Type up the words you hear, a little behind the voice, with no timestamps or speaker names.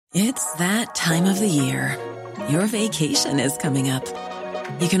It's that time of the year. Your vacation is coming up.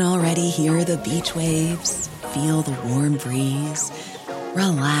 You can already hear the beach waves, feel the warm breeze,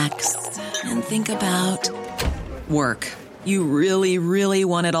 relax, and think about work. You really, really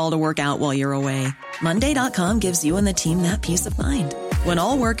want it all to work out while you're away. Monday.com gives you and the team that peace of mind. When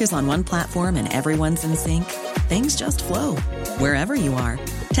all work is on one platform and everyone's in sync, things just flow. Wherever you are,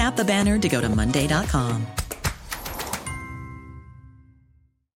 tap the banner to go to Monday.com.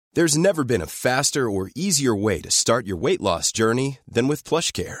 There's never been a faster or easier way to start your weight loss journey than with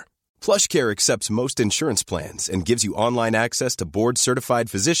PlushCare. PlushCare accepts most insurance plans and gives you online access to board-certified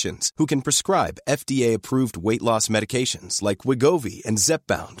physicians who can prescribe FDA-approved weight loss medications like Wegovy and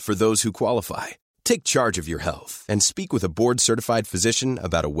Zepbound for those who qualify. Take charge of your health and speak with a board-certified physician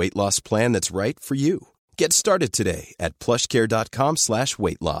about a weight loss plan that's right for you. Get started today at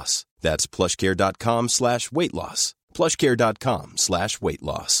plushcare.com/weight loss. That's plushcare.com/weight loss. plushcare.com/weight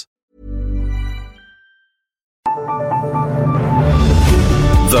loss.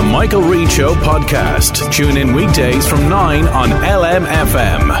 The Michael Reade Show podcast. Tune in weekdays from 9 on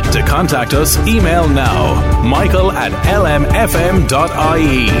LMFM. To contact us, email now,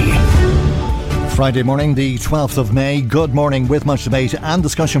 michael@lmfm.ie. Friday morning, the 12th of May. Good morning, with much debate and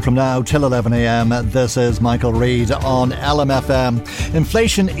discussion from now till 11 a.m. This is Michael Reade on LMFM.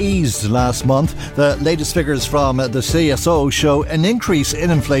 Inflation eased last month. The latest figures from the CSO show an increase in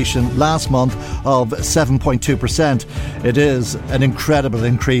inflation last month of 7.2%. It is an incredible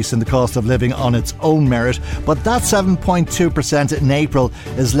increase in the cost of living on its own merit, but that 7.2% in April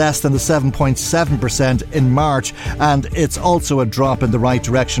is less than the 7.7% in March, and it's also a drop in the right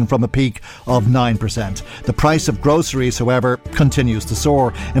direction from a peak of 9%. The price of groceries, however, continues to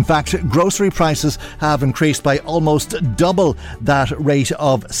soar. In fact, grocery prices have increased by almost double that rate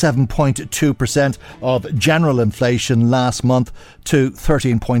of 7.2% of general inflation last month to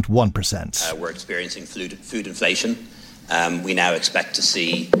 13.1%. We're experiencing food inflation. We now expect to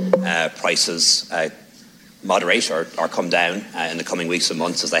see prices moderate or come down in the coming weeks and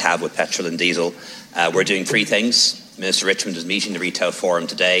months, as they have with petrol and diesel. We're doing three things. Minister Richmond is meeting the retail forum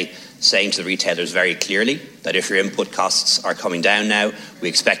today, saying to the retailers very clearly that if your input costs are coming down now, we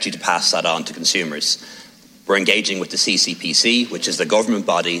expect you to pass that on to consumers. We're engaging with the CCPC, which is the government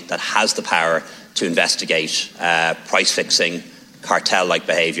body that has the power to investigate price fixing, cartel-like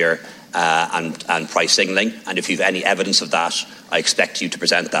behaviour and price signalling. And if you've any evidence of that, I expect you to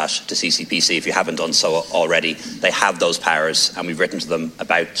present that to CCPC if you haven't done so already. They have those powers, and we've written to them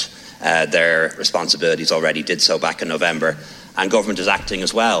about their responsibilities already, did so back in November. And government is acting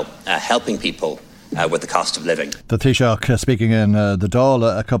as well, helping people with the cost of living. The Taoiseach speaking in the Dáil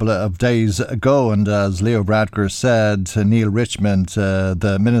a couple of days ago, and as Leo Varadkar said, Neil Richmond,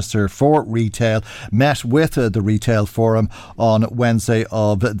 the Minister for Retail, met with the Retail Forum on Wednesday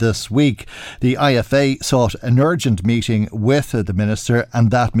of this week. The IFA sought an urgent meeting with the Minister,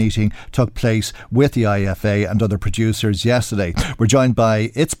 and that meeting took place with the IFA and other producers yesterday. We're joined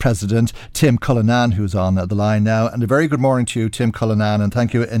by its President, Tim Cullinan, who's on the line now. And a very good morning to you, Tim Cullinan, and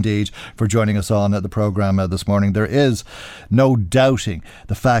thank you indeed for joining us on the programme this morning. There is no doubting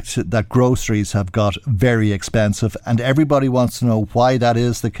the fact that groceries have got very expensive, and everybody wants to know why that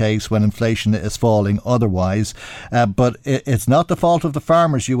is the case when inflation is falling otherwise. But it's not the fault of the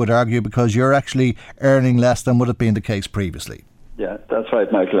farmers, you would argue, because you're actually earning less than would have been the case previously. Yeah, that's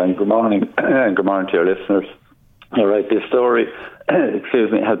right, Michael, and good morning, and good morning to your listeners. All right, this story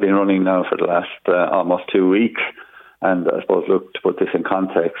has been running now for the last almost 2 weeks. And I suppose, look, to put this in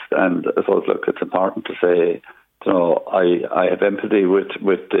context, and I suppose, look, it's important to say, you know, I have empathy with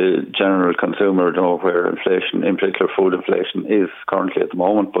the general consumer, you know, where inflation, in particular food inflation, is currently at the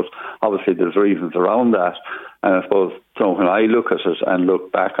moment. But obviously there's reasons around that. And I suppose, you know, when I look at it and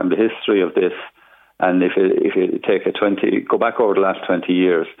look back on the history of this, and if you take go back over the last 20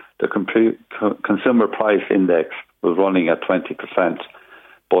 years, the consumer price index was running at 20%.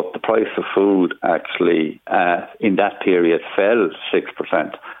 But the price of food actually, in that period, fell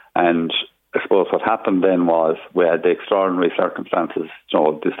 6%. And I suppose what happened then was we had the extraordinary circumstances, you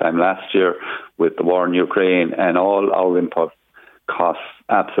know, this time last year with the war in Ukraine, and all our input costs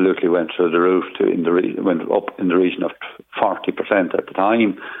absolutely went through the roof, went up in the region of 40% at the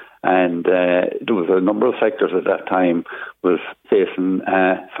time. And there was a number of sectors at that time was facing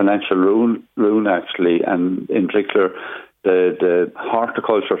financial ruin actually, and in particular the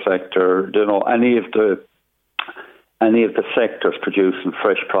horticulture sector, you know, any of the sectors producing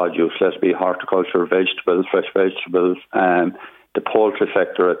fresh produce, let's be horticulture, vegetables, fresh vegetables, the poultry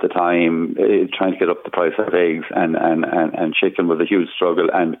sector at the time, trying to get up the price of eggs and chicken was a huge struggle,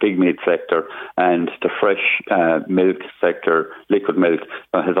 and the pig meat sector and the fresh milk sector, liquid milk,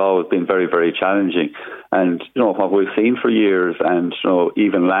 has always been very, very challenging. And, what we've seen for years, and,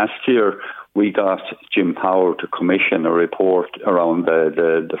 even last year, we got Jim Power to commission a report around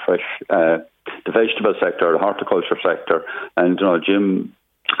the fresh, the vegetable sector, the horticulture sector. And, Jim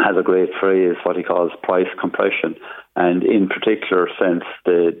has a great phrase, what he calls price compression. And in particular, since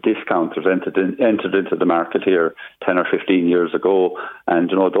the discounters entered into the market here 10 or 15 years ago, and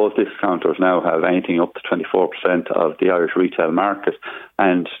those discounters now have anything up to 24% of the Irish retail market.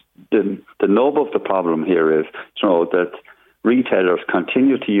 And the nub of the problem here is, that retailers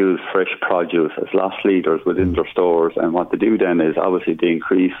continue to use fresh produce as loss leaders within their stores, and what they do then is obviously they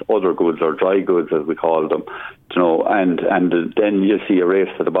increase other goods, or dry goods as we call them, and then you see a race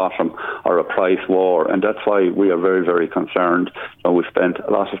to the bottom or a price war, and that's why we are very, very concerned. We spent a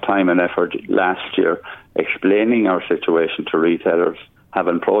lot of time and effort last year explaining our situation to retailers,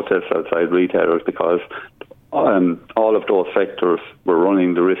 having protests outside retailers, because all of those sectors were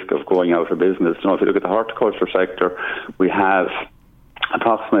running the risk of going out of business. If you look at the horticulture sector, we have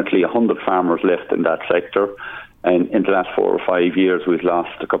approximately 100 farmers left in that sector. And in the last 4 or 5 years, we've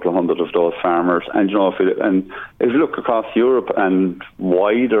lost a couple of hundred of those farmers. And if you look across Europe and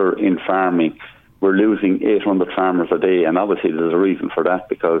wider in farming, we're losing 800 farmers a day. And obviously there's a reason for that,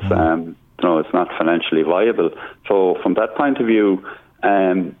 because it's not financially viable. So from that point of view,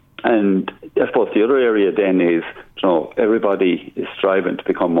 and I suppose the other area then is, everybody is striving to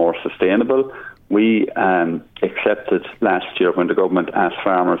become more sustainable. We accepted last year when the government asked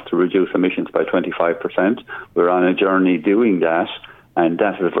farmers to reduce emissions by 25%. We're on a journey doing that, and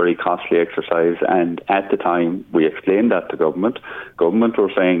that is a very costly exercise. And at the time, we explained that to government. Government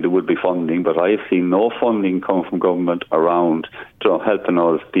were saying there would be funding, but I've seen no funding come from government around helping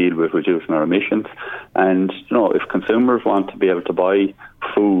us deal with reducing our emissions. And if consumers want to be able to buy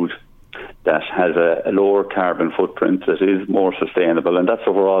food that has a lower carbon footprint, that is more sustainable, and that's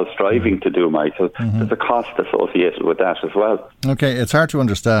what we're all striving to do, Michael. There's a cost associated with that as well. Okay, it's hard to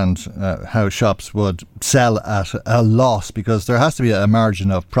understand how shops would sell at a loss, because there has to be a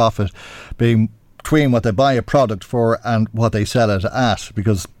margin of profit between what they buy a product for and what they sell it at,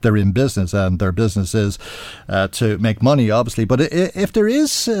 because they're in business and their business is to make money, obviously. But if there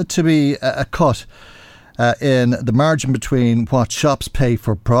is to be a cut in the margin between what shops pay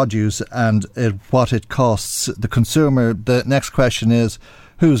for produce and what it costs the consumer, the next question is,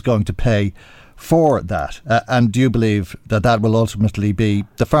 who's going to pay for that? And do you believe that will ultimately be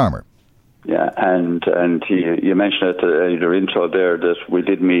the farmer? Yeah, and you mentioned at your intro there that we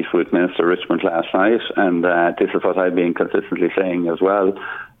did meet with Minister Richmond last night, and this is what I've been consistently saying as well.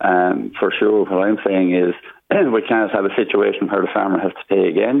 For sure, what I'm saying is we can't have a situation where the farmer has to pay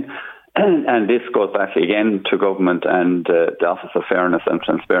again. And this goes back again to government and the Office of Fairness and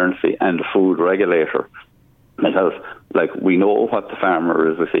Transparency and the food regulator. Because, we know what the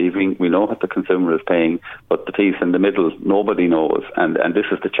farmer is receiving, we know what the consumer is paying, but the piece in the middle, nobody knows. And this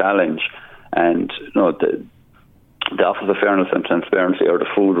is the challenge. And, the Office of Fairness and Transparency, or the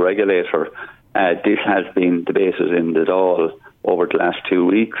food regulator, this has been debated in the Dáil over the last 2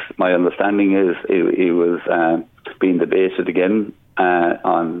 weeks. My understanding is it was being debated again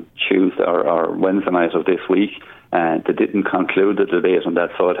on Tuesday or Wednesday night of this week. They didn't conclude the debate on that,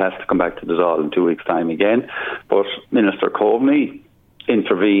 so it has to come back to the Dáil in 2 weeks' time again. But Minister Coveney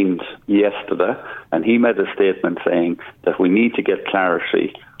intervened yesterday, and he made a statement saying that we need to get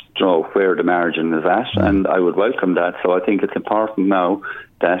clarity where the margin is at, and I would welcome that. So I think it's important now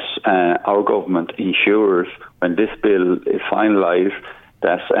that our government ensures, when this bill is finalised,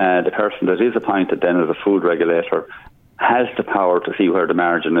 that the person that is appointed then as a food regulator has the power to see where the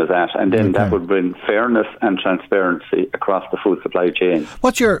margin is at, and then that would bring fairness and transparency across the food supply chain.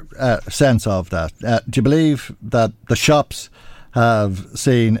 What's your sense of that? Do you believe that the shops have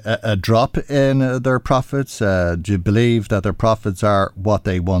seen a drop in their profits? Do you believe that their profits are what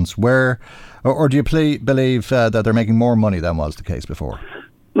they once were? Or do you believe that they're making more money than was the case before?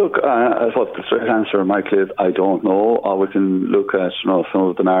 Look, I suppose the straight answer, Michael, is I don't know. Or we can look at some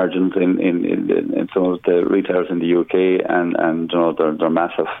of the margins in some of the retailers in the UK, and their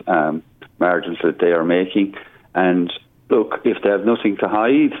massive margins that they are making. And look, if they have nothing to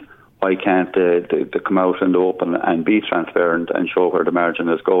hide, why can't they come out in the open and be transparent and show where the margin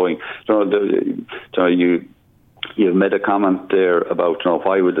is going? You've made a comment there about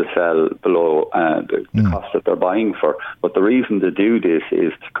why would they sell below the cost that they're buying for. But the reason they do this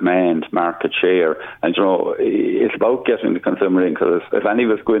is to command market share. And it's about getting the consumer in, because if any of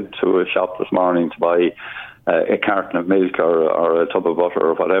us go into a shop this morning to buy a carton of milk or a tub of butter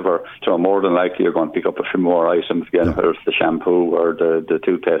or whatever, more than likely you're going to pick up a few more items again, whether it's the shampoo or the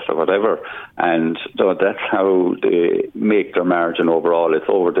toothpaste or whatever. And that's how they make their margin overall. It's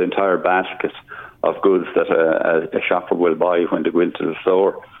over the entire basket of goods that a shopper will buy when they go into the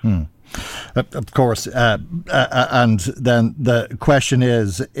store. Of course, and then the question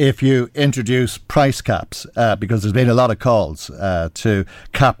is, if you introduce price caps, because there's been a lot of calls to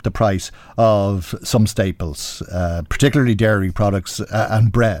cap the price of some staples, particularly dairy products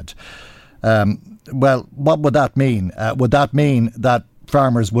and bread. Well, what would that mean? Would that mean that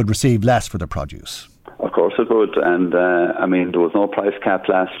farmers would receive less for their produce? Of course it would, and there was no price cap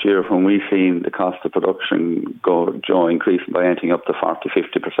last year when we seen the cost of production increasing by anything up to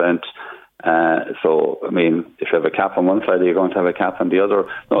 40-50%. So, if you have a cap on one side, you're going to have a cap on the other.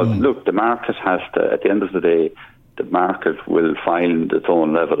 No, look, the market has to, at the end of the day, the market will find its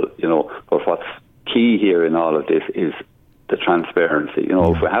own level, but what's key here in all of this is the transparency.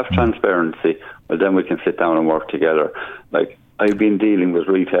 If we have transparency, well, then we can sit down and work together. Like, I've been dealing with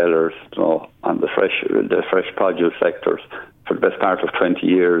retailers, on the fresh produce sectors for the best part of 20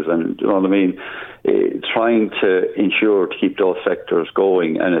 years, and trying to ensure to keep those sectors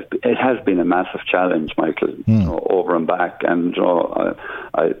going, and it has been a massive challenge, Michael, over and back. And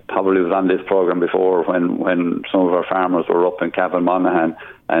I probably was on this programme before when some of our farmers were up in Cavan Monaghan,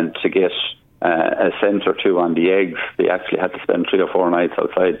 and to get a cent or two on the eggs, they actually had to spend 3 or 4 nights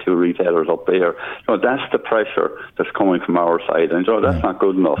outside 2 retailers up there. That's the pressure that's coming from our side, and that's not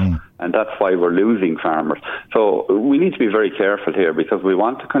good enough, and that's why we're losing farmers. So we need to be very careful here, because we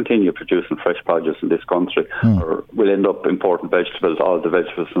want to continue producing fresh produce in this country, or we'll end up importing vegetables, all the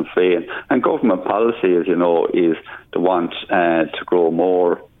vegetables from Spain. And government policy, as you know, is to want to grow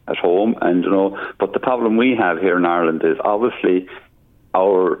more at home, and but the problem we have here in Ireland is obviously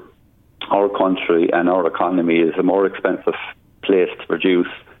our country and our economy is a more expensive place to produce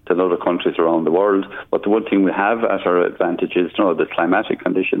than other countries around the world. But the one thing we have as our advantage is, the climatic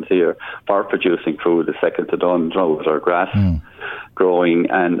conditions here for producing food is second to none. With our grass growing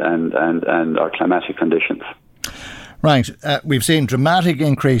and our climatic conditions. Right. We've seen dramatic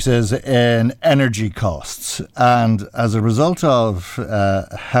increases in energy costs, and as a result of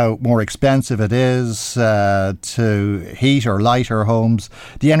how more expensive it is to heat or light our homes,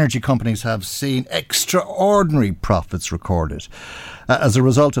 the energy companies have seen extraordinary profits recorded. As a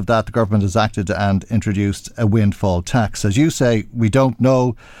result of that, the government has acted and introduced a windfall tax. As you say, we don't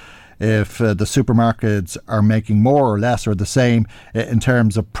know if the supermarkets are making more or less or the same in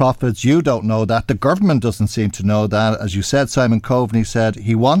terms of profits. You don't know that. The government doesn't seem to know that. As you said, Simon Coveney said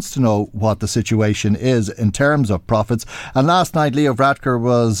he wants to know what the situation is in terms of profits. And last night, Leo Varadkar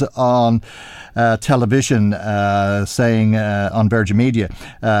was on television saying on Virgin Media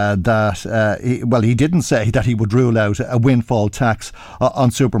that, he didn't say that he would rule out a windfall tax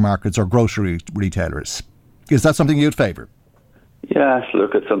on supermarkets or grocery retailers. Is that something you'd favour? Yes,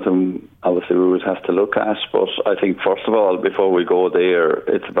 look, it's something obviously we would have to look at, but I think first of all, before we go there,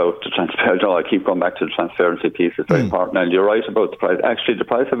 it's about the transparency. I keep going back to the transparency piece. It's very important, and you're right about the price. Actually, the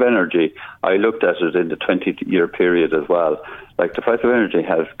price of energy, I looked at it in the 20-year period as well. Like, the price of energy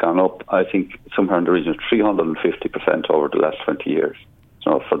has gone up, I think, somewhere in the region of 350% over the last 20 years.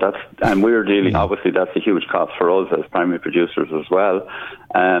 So that's, and we're dealing, obviously that's a huge cost for us as primary producers as well.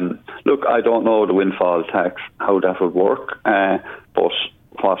 Look, I don't know the windfall tax, how that would work, but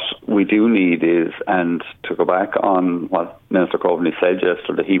what we do need is, and to go back on what Minister Coveney said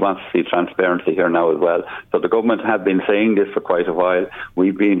yesterday, he wants to see transparency here now as well. So the government have been saying this for quite a while.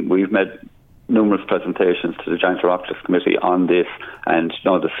 We've made numerous presentations to the Joint Oireachtas Committee on this, and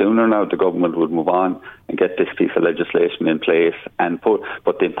the sooner now the government would move on and get this piece of legislation in place and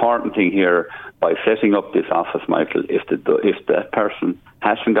but the important thing here, by setting up this office, Michael, if that person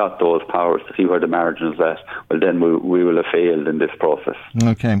hasn't got those powers to see where the margin is at, well, then we will have failed in this process.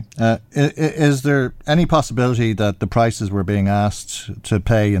 Okay. Is there any possibility that the prices we're being asked to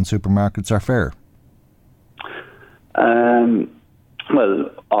pay in supermarkets are fair? Well,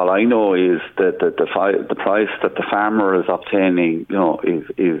 all I know is that the price that the farmer is obtaining,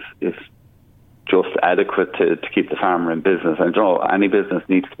 is just adequate to keep the farmer in business. And any business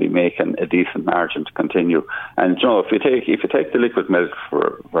needs to be making a decent margin to continue. And if you take the liquid milk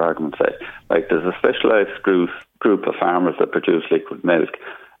for argument's sake, like, there's a specialised group of farmers that produce liquid milk,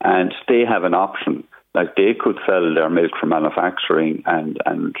 and they have an option. Like, they could sell their milk for manufacturing and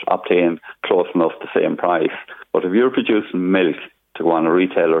obtain close enough the same price. But if you're producing milk to go on a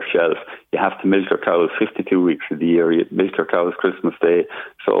retailer shelf. You have to milk your cows 52 weeks of the year. You milk your cows Christmas Day.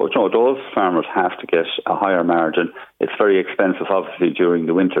 So, those farmers have to get a higher margin. It's very expensive, obviously, during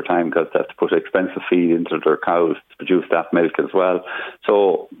the winter time because they have to put expensive feed into their cows to produce that milk as well.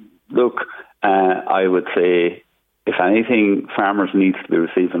 So, look, I would say, if anything, farmers need to be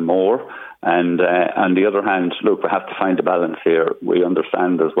receiving more. And on the other hand, look, we have to find a balance here. We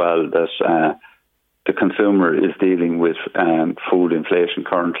understand as well that the consumer is dealing with food inflation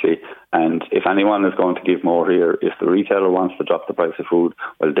currently, and if anyone is going to give more here, if the retailer wants to drop the price of food,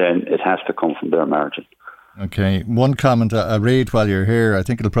 well, then it has to come from their margin. Okay, one comment I read while you're here, I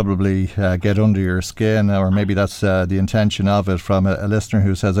think it'll probably get under your skin, or maybe that's the intention of it, from a listener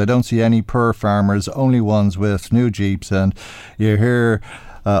who says, I don't see any poor farmers, only ones with new Jeeps, and you hear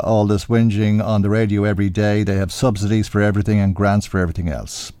all this whinging on the radio every day. They have subsidies for everything and grants for everything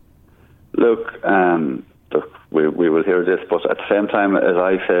else. Look, we will hear this, but at the same time, as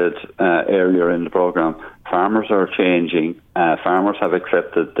I said earlier in the programme, farmers are changing. Farmers have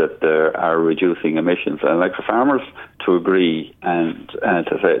accepted that they are reducing emissions, and like for farmers to agree and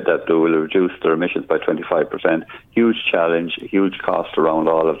to say that they will reduce their emissions by 25%, huge challenge, huge cost around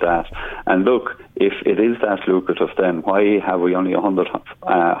all of that. And look, if it is that lucrative, then why have we only 100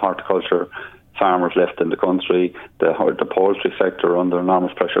 horticulture farmers left in the country? The poultry sector under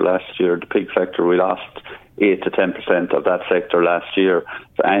enormous pressure last year. The pig sector, we lost 8 to 10% of that sector last year.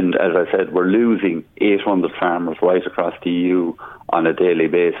 And as I said, we're losing 800 farmers right across the EU on a daily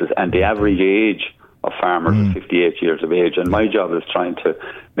basis. And the average age of farmers is 58 years of age. And my job is trying to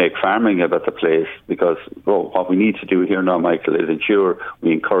make farming a better place, because what we need to do here now, Michael, is ensure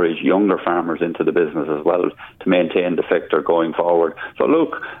we encourage younger farmers into the business as well to maintain the sector going forward. So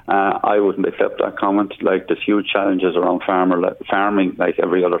look, I wouldn't accept that comment. Like, there's huge challenges around farming like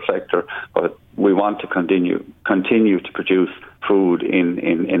every other sector, but we want to continue to produce food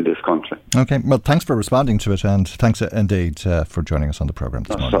in this country. Okay, well, thanks for responding to it, and thanks indeed for joining us on the programme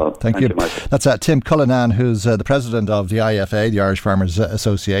this morning. Thank you. That's Tim Cullinan, who's the president of the IFA, the Irish Farmers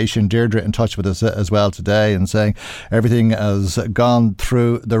Association. Deirdre in touch with us as well today and saying everything has gone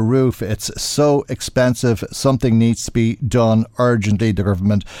through the roof. It's so expensive. Something needs to be done urgently. The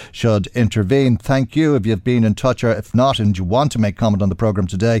government should intervene. Thank you if you've been in touch, or if not and you want to make comment on the programme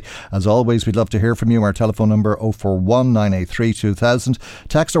today. As always, we'd love to hear from you. Our telephone number 041 983 2000.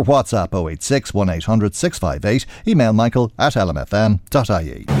 Text or WhatsApp 086 1800 658. Email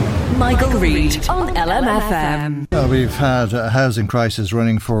michael@lmfm.ie. Michael Reade on LMFM. Well, we've had a housing crisis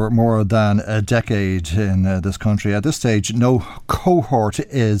running for more than a decade in this country. At this stage, no cohort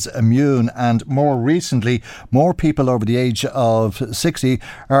is immune, and more recently, more people over the age of 60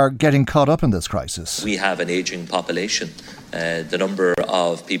 are getting caught up in this crisis. We have an ageing population. The number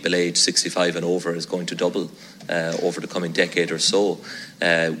of people aged 65 and over is going to double over the coming decade or so.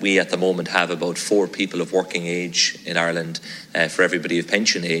 We at the moment have about 4 people of working age in Ireland for everybody of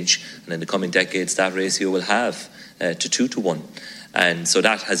pension age, and in the coming decades that ratio will have to 2 to 1. And so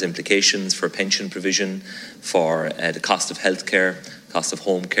that has implications for pension provision, for the cost of healthcare, cost of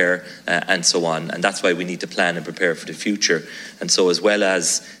home care, and so on. And that's why we need to plan and prepare for the future. And so, as well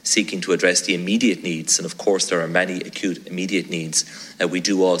as seeking to address the immediate needs, and of course there are many acute immediate needs, we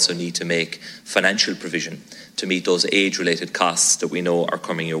do also need to make financial provision to meet those age-related costs that we know are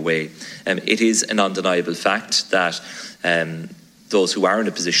coming your way. It is an undeniable fact that those who are in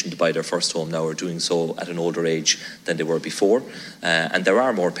a position to buy their first home now are doing so at an older age than they were before. And there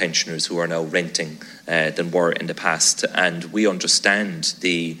are more pensioners who are now renting than were in the past. And we understand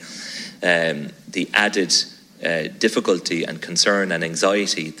the added difficulty and concern and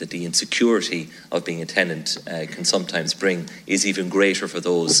anxiety that the insecurity of being a tenant can sometimes bring is even greater for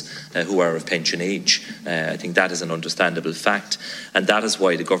those who are of pension age. I think that is an understandable fact, and that is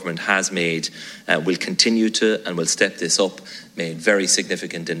why the government has made, will continue to and will step this up, made very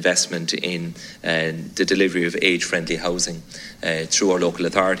significant investment in the delivery of age-friendly housing through our local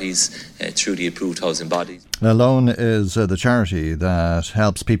authorities, through the approved housing bodies. Alone is the charity that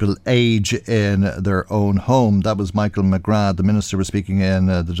helps people age in their own home. That was Michael McGrath. The Minister was speaking in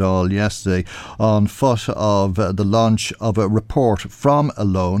the Dáil yesterday on foot of the launch of a report from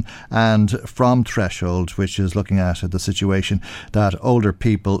Alone and from Threshold, which is looking at the situation that older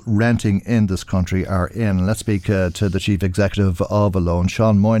people renting in this country are in. Let's speak to the Chief Executive of Alone,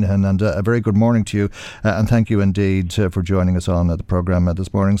 Sean Moynihan, and a very good morning to you, and thank you indeed for joining us on the programme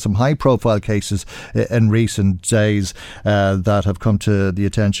this morning. Some high profile cases in recent days that have come to the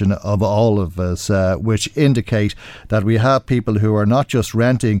attention of all of us, which indicate that we have people who are not just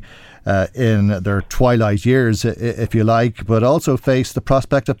renting in their twilight years, if you like, but also face the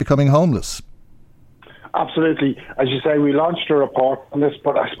prospect of becoming homeless. Absolutely. As you say, we launched a report on this,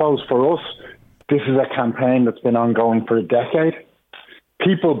 but I suppose for us, this is a campaign that's been ongoing for a decade.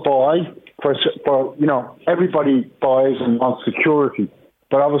 People buy everybody buys and wants security.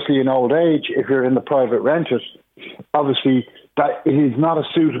 But obviously in old age, if you're in the private rented, obviously that it is not a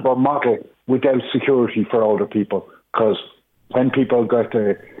suitable model without security for older people. Because when people go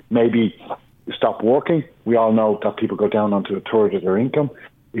to maybe stop working, we all know that people go down onto a third of their income.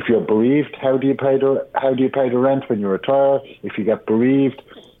 If you're bereaved, how do you pay the rent when you retire? If you get bereaved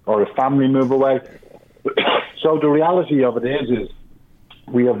or a family move away. So the reality of it is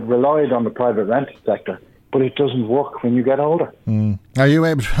we have relied on the private rented sector, but it doesn't work when you get older. Are you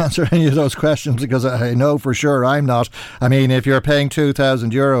able to answer any of those questions? Because I know for sure I'm not. I mean, if you're paying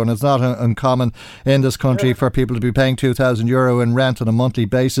 €2,000, and it's not uncommon in this country for people to be paying €2,000 in rent on a monthly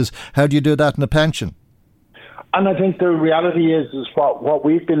basis, how do you do that in a pension? And I think the reality is what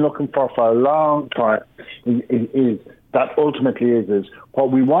we've been looking for a long time is that ultimately is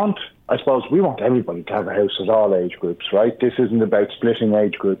what we want. I suppose we want everybody to have a house at all age groups, right? This isn't about splitting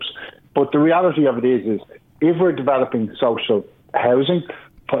age groups. But the reality of it is if we're developing social housing,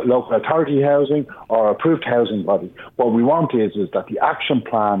 local authority housing or approved housing body, what we want is that the action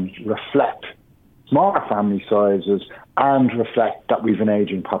plans reflect smaller family sizes and reflect that we've an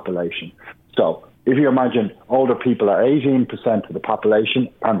ageing population. So if you imagine older people are 18% of the population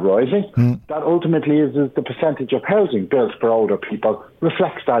and rising, that ultimately is the percentage of housing built for older people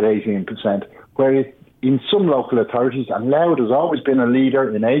reflects that 18%, whereas in some local authorities, and Louth has always been a leader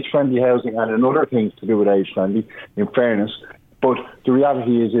in age-friendly housing and in other things to do with age-friendly, in fairness, but the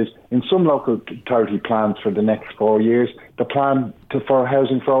reality is in some local authority plans for the next 4 years, the plan for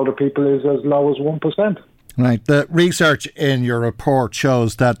housing for older people is as low as 1%. Right. The research in your report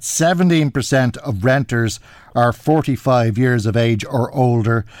shows that 17% of renters are 45 years of age or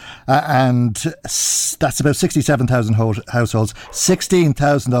older, and that's about 67,000 households.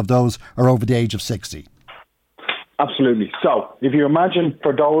 16,000 of those are over the age of 60. Absolutely. So if you imagine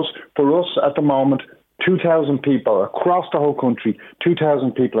for us at the moment, 2,000 people across the whole country,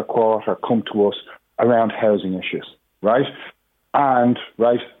 2,000 people a quarter come to us around housing issues, right? And,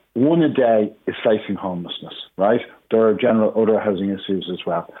 right, one a day is facing homelessness, right? There are general other housing issues as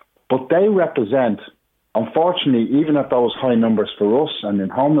well. But they represent, unfortunately, even at those high numbers for us and in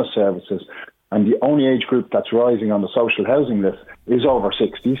homeless services, and the only age group that's rising on the social housing list is over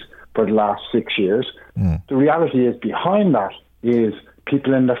 60s for the last 6 years. The reality is behind that is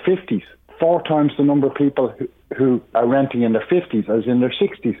people in their 50s, 4 times the number of people who are renting in their 50s as in their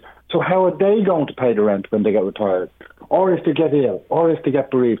 60s. So how are they going to pay the rent when they get retired? Or if they get ill, or if they get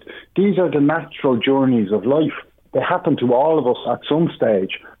bereaved? These are the natural journeys of life. They happen to all of us at some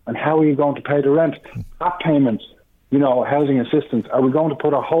stage. And how are you going to pay the rent? That payments, housing assistance. Are we going to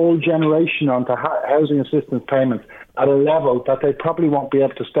put a whole generation onto housing assistance payments at a level that they probably won't be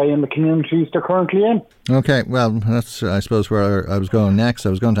able to stay in the communities they're currently in? Okay, well, that's, I suppose, where I was going next. I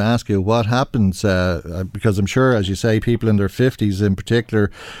was going to ask you what happens, because I'm sure, as you say, people in their 50s in particular,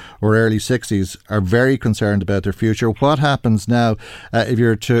 or early 60s, are very concerned about their future. What happens now if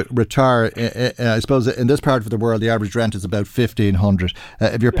you're to retire? I suppose in this part of the world, the average rent is about $1,500.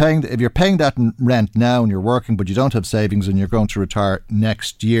 If you're paying that in rent now and you're working, but you don't have savings and you're going to retire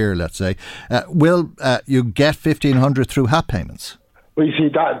next year, let's say, will you get $1,500 through HAP payments? Well, you see,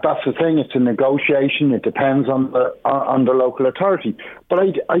 that's the thing. It's a negotiation. It depends on the local authority. But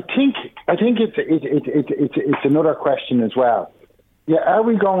I think it's another question as well. Yeah, are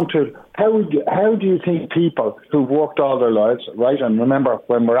we going to? How do you think people who've worked all their lives, right? And remember,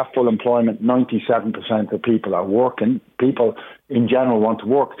 when we're at full employment, 97% of people are working. People in general want to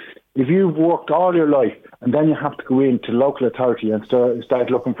work. If you've worked all your life and then you have to go into local authority and start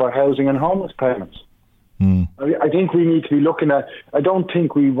looking for housing and homeless payments. I think we need to be looking at, I don't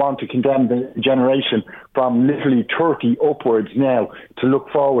think we want to condemn the generation from literally 30 upwards now to look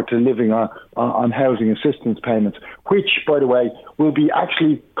forward to living on housing assistance payments, which, by the way, will be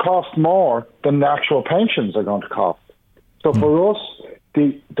actually cost more than the actual pensions are going to cost. So for us,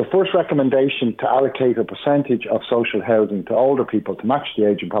 the first recommendation to allocate a percentage of social housing to older people to match the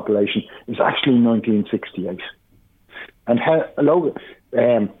ageing population is actually 1968. And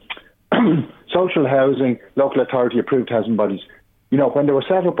social housing, local authority approved housing bodies, when they were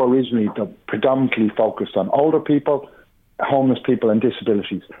set up originally, they predominantly focused on older people, homeless people and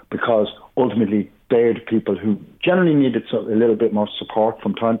disabilities, because ultimately they're the people who generally needed a little bit more support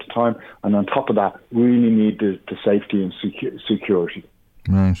from time to time, and on top of that really need the safety and security.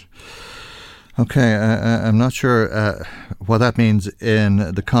 Right. Okay, I'm not sure what that means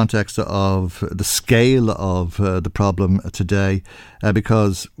in the context of the scale of the problem today,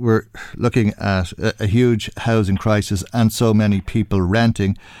 because we're looking at a huge housing crisis and so many people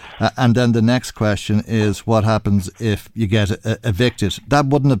renting. And then the next question is what happens if you get evicted? That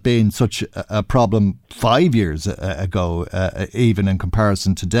wouldn't have been such a problem 5 years ago, even in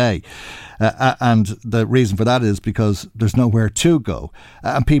comparison today. And the reason for that is because there's nowhere to go.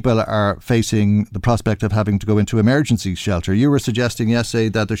 And people are facing the prospect of having to go into emergency shelter. You were suggesting yesterday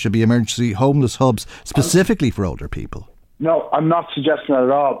that there should be emergency homeless hubs specifically for older people. No, I'm not suggesting that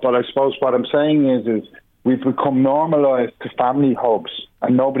at all. But I suppose what I'm saying is we've become normalised to family hubs,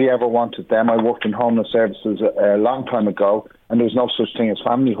 and nobody ever wanted them. I worked in homeless services a long time ago, and there was no such thing as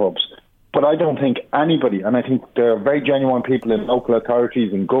family hubs. But I don't think anybody, and I think there are very genuine people in local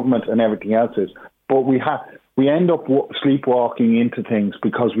authorities and government and everything else is, but we end up sleepwalking into things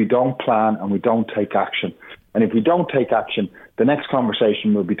because we don't plan and we don't take action. And if we don't take action, the next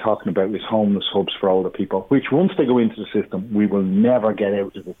conversation we'll be talking about is homeless hubs for older people, which once they go into the system, we will never get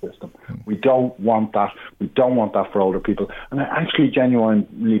out of the system. We don't want that. We don't want that for older people. And I actually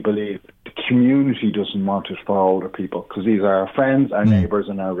genuinely believe the community doesn't want it for older people, because these are our friends, our neighbours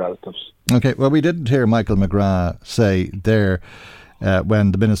and our relatives. Okay, well, we didn't hear Michael McGrath say there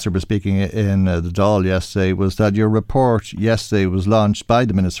when the Minister was speaking in the Dáil yesterday, was that your report yesterday was launched by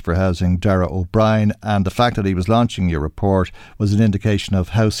the Minister for Housing, Darragh O'Brien, and the fact that he was launching your report was an indication of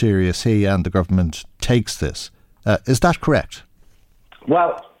how serious he and the government takes this. Is that correct?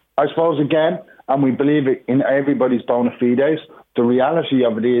 Well, I suppose again, and we believe it in everybody's bona fides, the reality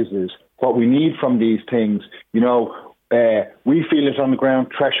of it is what we need from these things, we feel it on the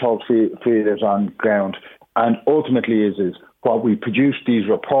ground, threshold feel it on the ground, and ultimately is what we produce these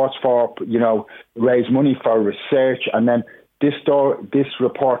reports for, raise money for research, and then this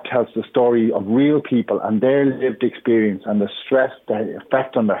report tells the story of real people and their lived experience and the stress, the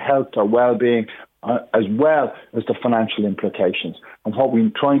effect on their health, their well-being, as well as the financial implications. And what we're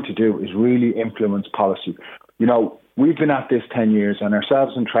trying to do is really influence policy. We've been at this 10 years, and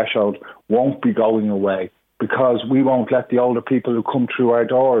ourselves and Threshold won't be going away, because we won't let the older people who come through our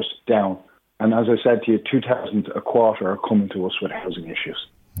doors down. And as I said to you, 2,000 a quarter are coming to us with housing issues.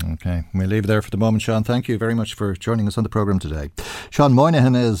 Okay, we'll leave it there for the moment, Sean. Thank you very much for joining us on the programme today. Sean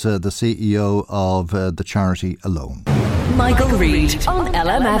Moynihan is the CEO of the charity Alone. Michael Reade on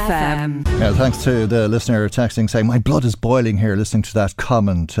LMFM. Thanks to the listener texting saying, my blood is boiling here listening to that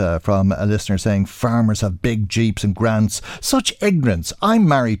comment from a listener saying farmers have big jeeps and grants. Such ignorance. I'm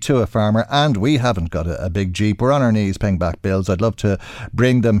married to a farmer and we haven't got a big jeep. We're on our knees paying back bills. I'd love to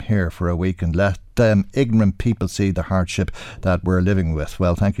bring them here for a week and let them ignorant people see the hardship that we're living with.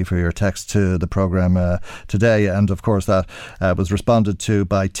 Well, thank you for your text to the programme today. And of course that was responded to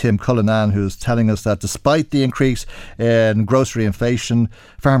by Tim Cullinan, who's telling us that despite the increase in grocery inflation,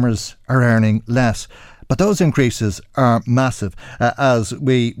 farmers are earning less. But those increases are massive. As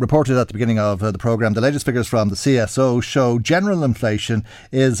we reported at the beginning of the programme, the latest figures from the CSO show general inflation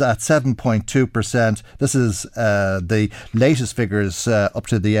is at 7.2%. This is the latest figures up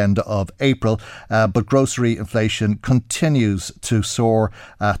to the end of April. But grocery inflation continues to soar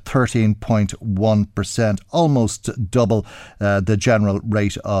at 13.1%, almost double the general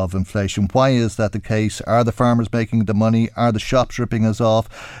rate of inflation. Why is that the case? Are the farmers making the money? Are the shops ripping us off?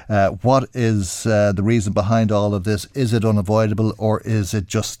 What is the reason behind all of this? Is it unavoidable, or is it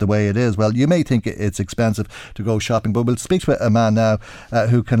just the way it is? Well, you may think it's expensive to go shopping, but we'll speak to a man now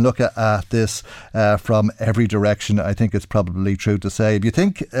who can look at this from every direction. I think it's probably true to say, if you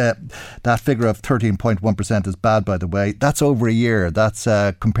think that figure of 13.1% is bad, by the way, that's over a year. That's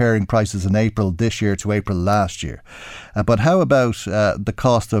comparing prices in April this year to April last year. But how about the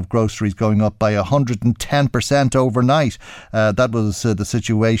cost of groceries going up by 110% overnight? That was the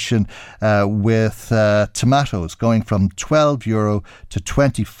situation with tomatoes going from €12 to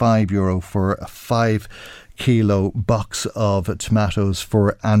 €25 for a 5-kilo box of tomatoes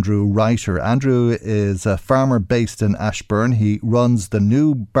for Andrew Reiter. Andrew is a farmer based in Ashburn. He runs the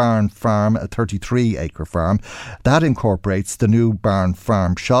New Barn Farm, a 33-acre farm. That incorporates the New Barn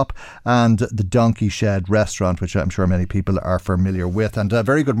Farm shop and the Donkey Shed restaurant, which I'm sure many people are familiar with. And a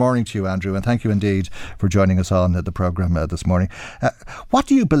very good morning to you, Andrew, and thank you indeed for joining us on the programme this morning. What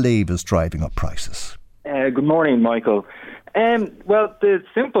do you believe is driving up prices? Good morning, Michael. Well, the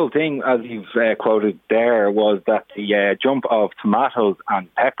simple thing, as you've quoted there, was that the jump of tomatoes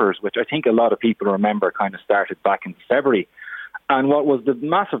and peppers, which I think a lot of people remember, kind of started back in February. And what was the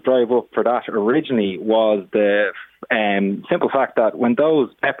massive drive up for that originally was the simple fact that when those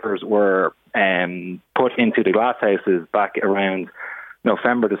peppers were put into the glasshouses back around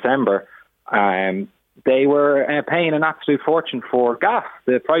November, December, They were paying an absolute fortune for gas.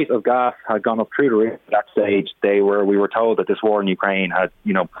 The price of gas had gone up through the roof at that stage. We were told that this war in Ukraine had,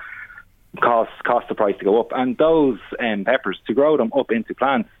 caused the price to go up. And those peppers, to grow them up into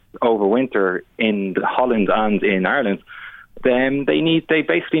plants over winter in Holland and in Ireland, then they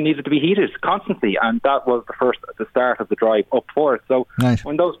basically needed to be heated constantly, and that was the start of the drive up for it. So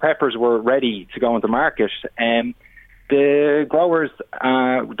when those peppers were ready to go into market, the growers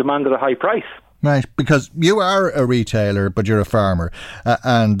demanded a high price. Right, because you are a retailer, but you're a farmer,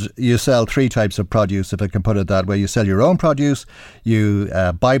 and you sell three types of produce, if I can put it that way. You sell your own produce, you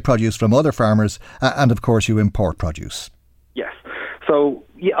buy produce from other farmers, and of course you import produce. Yes. So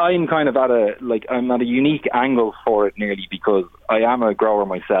I'm kind of I'm at a unique angle for it nearly, because I am a grower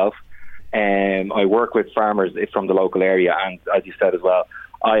myself, and I work with farmers from the local area, and as you said as well,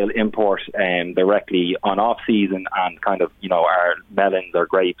 I'll import directly on off season, and kind of, our melons, our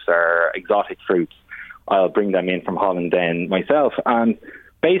grapes, our exotic fruits, I'll bring them in from Holland then myself. And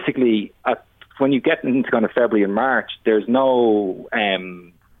basically, when you get into kind of February and March, there's no,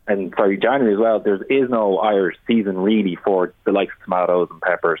 January as well, there is no Irish season really for the likes of tomatoes and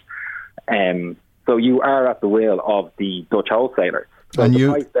peppers. So you are at the will of the Dutch wholesaler. So the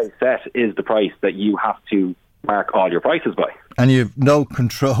price they set is the price that you have to mark all your prices by. And you've no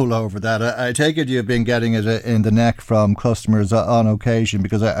control over that. I take it you've been getting it in the neck from customers on occasion,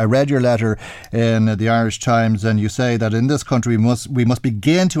 because I read your letter in the Irish Times, and you say that in this country we must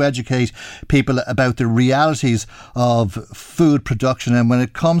begin to educate people about the realities of food production, and when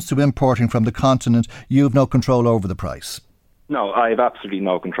it comes to importing from the continent, you've no control over the price. No, I have absolutely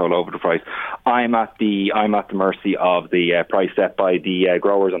no control over the price. I'm at the mercy of the price set by the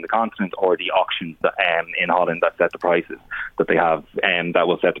growers on the continent, or the auctions in Holland that set the prices that they have, that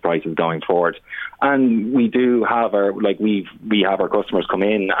will set the prices going forward. And we do have we have our customers come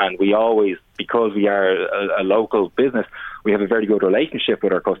in, and we always, because we are a local business, we have a very good relationship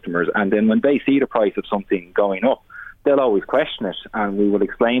with our customers. And then when they see the price of something going up, they'll always question it, and we will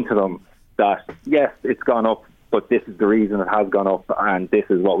explain to them that yes, it's gone up, but this is the reason it has gone up, and this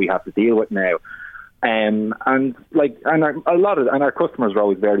is what we have to deal with now. And our customers are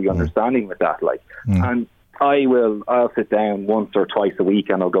always very understanding with that. And I'll sit down once or twice a week,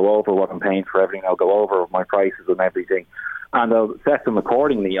 and I'll go over what I'm paying for everything. I'll go over my prices and everything, and I'll set them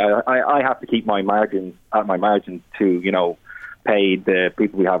accordingly. I have to keep my margins to pay the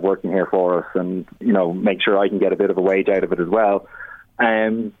people we have working here for us, and make sure I can get a bit of a wage out of it as well.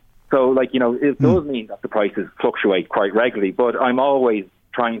 So, it does mean that the prices fluctuate quite regularly, but I'm always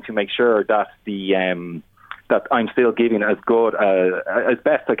trying to make sure that that I'm still giving as good as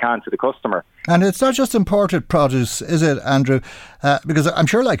best I can to the customer. And it's not just imported produce, is it, Andrew? Because I'm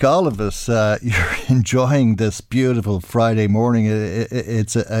sure, like all of us, you're enjoying this beautiful Friday morning.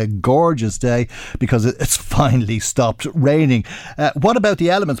 It's a gorgeous day because it's finally stopped raining. What about the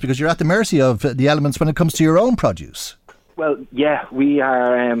elements? Because you're at the mercy of the elements when it comes to your own produce. Well, yeah, we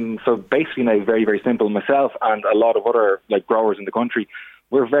are. So basically now, very, very simple. Myself and a lot of other growers in the country,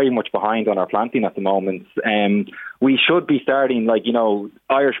 we're very much behind on our planting at the moment. We should be starting,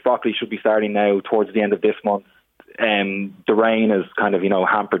 Irish broccoli should be starting now towards the end of this month. The rain has kind of,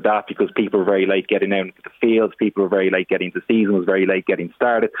 hampered that, because people are very late getting out into the fields. People are very late getting to season, was very late getting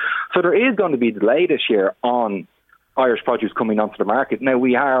started. So there is going to be a delay this year on Irish produce coming onto the market. Now,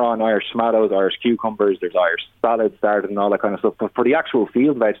 we are on Irish tomatoes, Irish cucumbers, there's Irish salads started and all that kind of stuff. But for the actual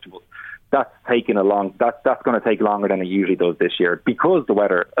field vegetables, that's going to take longer than it usually does this year, because the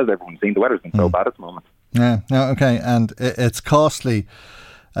weather, as everyone's seen, the weather's been so bad at the moment. Yeah, okay. And it's costly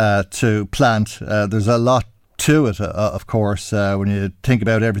to plant. There's a lot to it, of course, when you think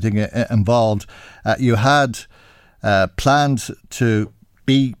about everything involved. You had planned to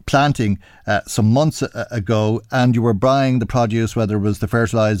be planting some months ago, and you were buying the produce, whether it was the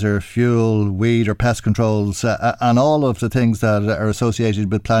fertiliser, fuel, weed or pest controls, and all of the things that are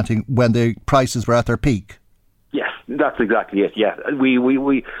associated with planting when the prices were at their peak. Yes, that's exactly it. Yeah, we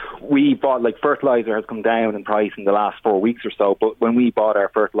bought, fertiliser has come down in price in the last 4 weeks or so, but when we bought our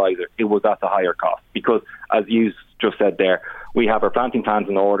fertiliser, it was at the higher cost, because, as you just said there, we have our planting plans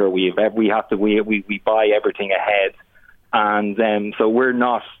in order. We buy everything ahead. And so we're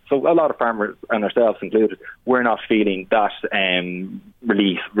not, so a lot of farmers, and ourselves included, we're not feeling that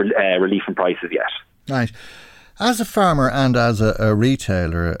relief in prices yet. Right. As a farmer and as a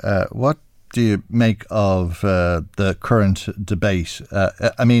retailer, what do you make of the current debate?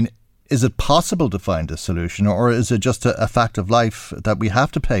 Is it possible to find a solution, or is it just a fact of life that we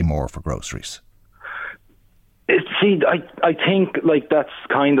have to pay more for groceries? I think that's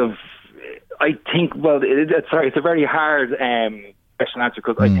kind of... it's a very hard question answer,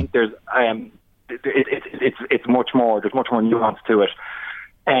 because I think there's it's much more. There's much more nuance to it.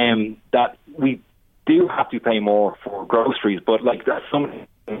 That we do have to pay more for groceries, but like that's something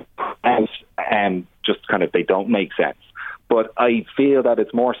else, just kind of they don't make sense. But I feel that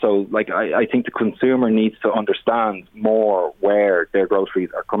it's more so like I think the consumer needs to understand more where their groceries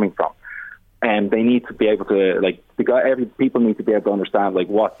are coming from. And they need to be able to, like, people need to be able to understand, like,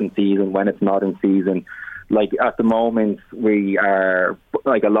 what's in season, when it's not in season. Like, at the moment, we are,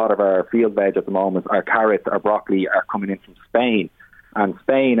 like, a lot of our field veg at the moment, our carrots, our broccoli are coming in from Spain. And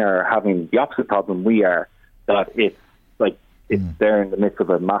Spain are having the opposite problem we are, that they're in the midst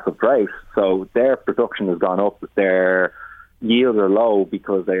of a massive drought. So their production has gone up, their yields are low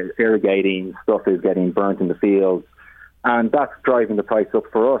because they're irrigating, stuff is getting burnt in the fields. And that's driving the price up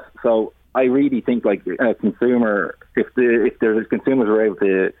for us. So I really think, like, a consumer, if there's consumers who are able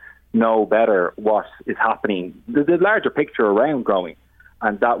to know better what is happening, the larger picture around growing,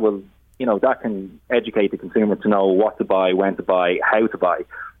 and that will, that can educate the consumer to know what to buy, when to buy, how to buy,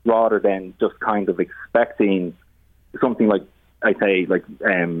 rather than just kind of expecting something like, I say, like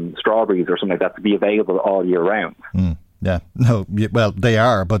strawberries or something like that to be available all year round. Yeah, no, well, they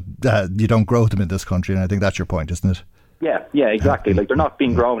are, but you don't grow them in this country, and I think that's your point, isn't it? Yeah, exactly. Like, they're not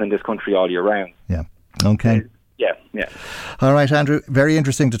being grown in this country all year round. Yeah. Okay. Yeah. All right, Andrew, very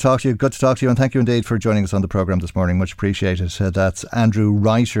interesting to talk to you. Good to talk to you, and thank you indeed for joining us on the programme this morning. Much appreciated. That's Andrew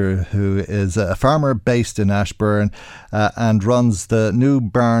Reiter, who is a farmer based in Ashbourne and runs the New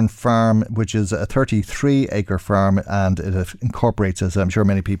Barn Farm, which is a 33-acre farm, and it incorporates, as I'm sure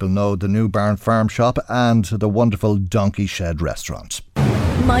many people know, the New Barn Farm shop and the wonderful Donkey Shed restaurant.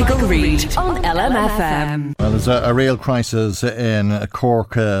 Michael Reade on LMFM. Well, there's a real crisis in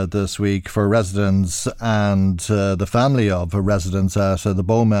Cork this week for residents and the family of residents at the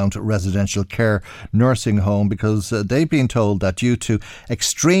Beaumont Residential Care Nursing Home, because they've been told that due to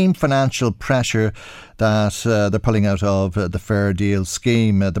extreme financial pressure that they're pulling out of the Fair Deal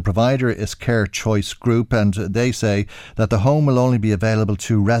scheme. The provider is Care Choice Group, and they say that the home will only be available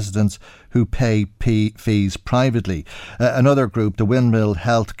to residents who pay fees privately. Another group, the Windmill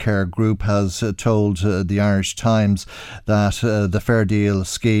Healthcare Group, has told the Irish Times that the Fair Deal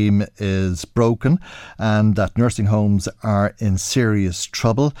scheme is broken and that nursing homes are in serious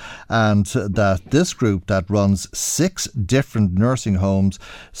trouble, and that this group that runs 6 different nursing homes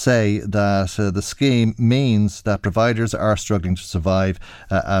say that the scheme means that providers are struggling to survive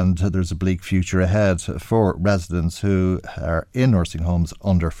and there's a bleak future ahead for residents who are in nursing homes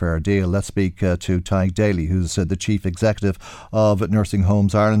under Fair Deal. Let's speak to Tig Daly, who's the Chief Executive of Nursing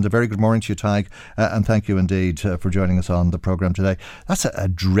Homes Ireland. A very good morning to you, Tig, and thank you indeed for joining us on the programme today. That's a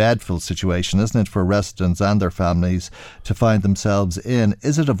dreadful situation, isn't it, for residents and their families to find themselves in?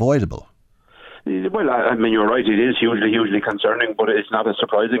 Is it avoidable? Well, I mean, you're right, it is hugely concerning, but it's not a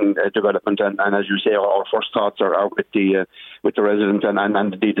surprising development, and as you say, our first thoughts are with the residents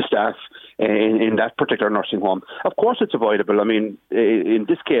and the staff in that particular nursing home. Of course it's avoidable. I mean, in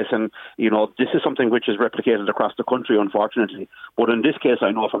this case, and this is something which is replicated across the country, unfortunately, but in this case, I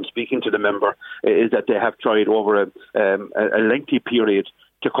know from speaking to the member, is that they have tried over a lengthy period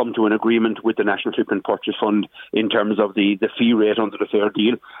to come to an agreement with the National Treatment Purchase Fund in terms of the fee rate under the Fair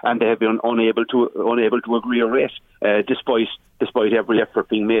Deal, and they have been unable to agree a rate despite every effort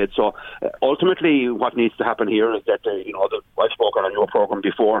being made. So ultimately, what needs to happen here is that I've spoken on your programme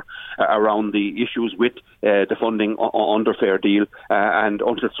before around the issues with the funding under Fair Deal, and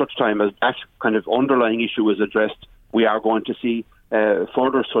until such time as that kind of underlying issue is addressed, we are going to see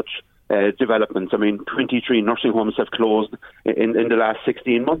further such developments. I mean, 23 nursing homes have closed in the last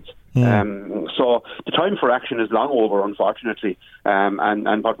 16 months. So the time for action is long over, unfortunately.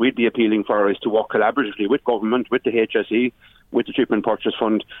 And what we'd be appealing for is to work collaboratively with government, with the HSE, with the Treatment Purchase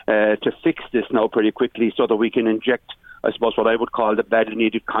Fund, to fix this now pretty quickly so that we can inject, I suppose, what I would call the badly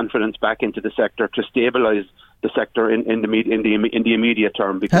needed confidence back into the sector to stabilise the sector in the immediate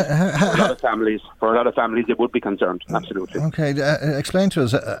term, because for a lot of families it would be concerned. Absolutely. Okay, explain to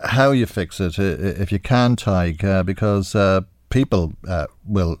us how you fix it, if you can, Tig, because people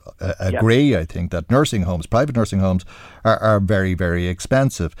will agree, I think, that private nursing homes are very, very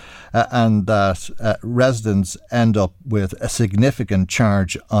expensive, and that residents end up with a significant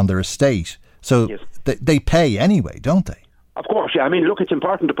charge on their estate. So they pay anyway, don't they? Of course, yeah. I mean, look, it's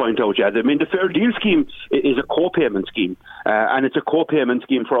important to point out, I mean, the Fair Deal scheme is a co-payment scheme, and it's a co-payment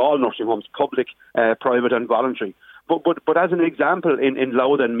scheme for all nursing homes, public, private and voluntary. But as an example, in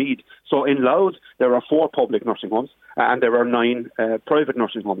Louth and Meath, so in Louth there are 4 public nursing homes and there are 9 private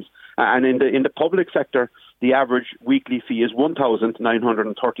nursing homes. And in the public sector, the average weekly fee is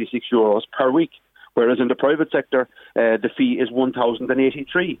 €1,936 per week, whereas in the private sector, the fee is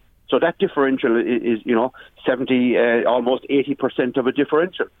 1,083. So that differential is 70, almost 80% of a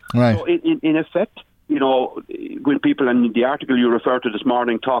differential. Right. So in effect, when people, and the article you referred to this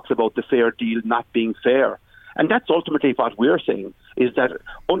morning talks about the fair deal not being fair. And that's ultimately what we're saying, is that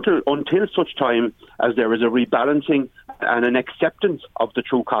until such time as there is a rebalancing and an acceptance of the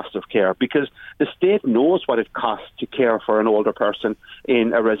true cost of care, because the state knows what it costs to care for an older person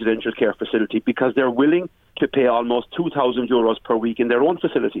in a residential care facility, because they're willing to pay almost €2,000 per week in their own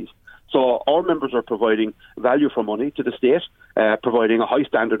facilities. So our members are providing value for money to the state, providing a high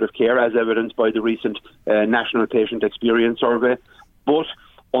standard of care, as evidenced by the recent National Patient Experience Survey. But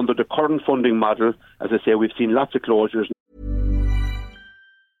under the current funding model, as I say, we've seen lots of closures.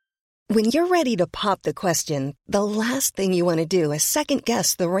 When you're ready to pop the question, the last thing you want to do is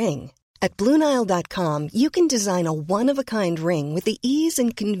second-guess the ring. At BlueNile.com, you can design a one-of-a-kind ring with the ease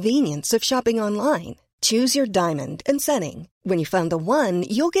and convenience of shopping online. Choose your diamond and setting. When you find the one,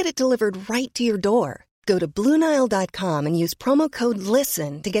 you'll get it delivered right to your door. Go to BlueNile.com and use promo code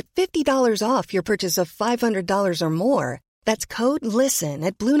LISTEN to get $50 off your purchase of $500 or more. That's code LISTEN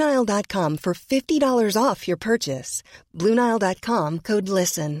at BlueNile.com for $50 off your purchase. BlueNile.com, code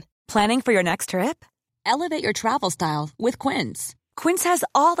LISTEN. Planning for your next trip? Elevate your travel style with Quince. Quince has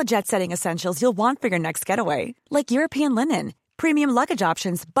all the jet-setting essentials you'll want for your next getaway, like European linen, premium luggage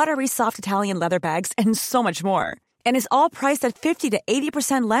options, buttery soft Italian leather bags, and so much more. And is all priced at 50 to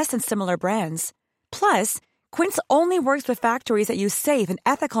 80% less than similar brands. Plus, Quince only works with factories that use safe and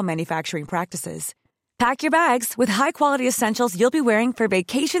ethical manufacturing practices. Pack your bags with high-quality essentials you'll be wearing for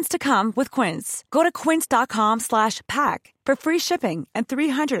vacations to come with Quince. Go to quince.com/pack for free shipping and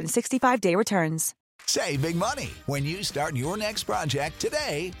 365-day returns. Save big money when you start your next project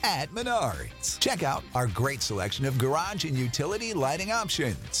today at Menards. Check out our great selection of garage and utility lighting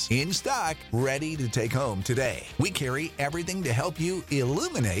options. In stock, ready to take home today. We carry everything to help you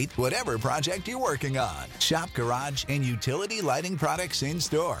illuminate whatever project you're working on. Shop garage and utility lighting products in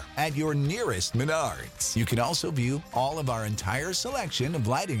store at your nearest Menards. You can also view all of our entire selection of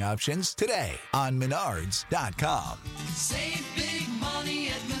lighting options today on Menards.com. Save big money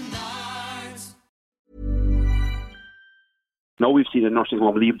at Menards. Now we've seen a nursing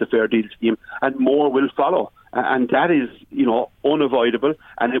home leave the fair deal scheme, and more will follow. And that is, unavoidable,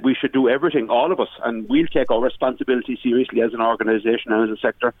 and we should do everything, all of us, and we'll take our responsibility seriously as an organisation and as a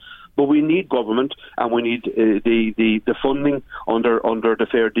sector. But we need government, and we need the funding under the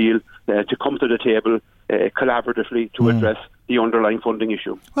fair deal to come to the table collaboratively to address the underlying funding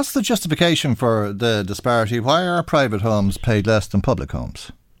issue. What's the justification for the disparity? Why are private homes paid less than public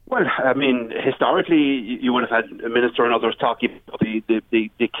homes? Well, I mean, historically, you would have had a minister and others talking about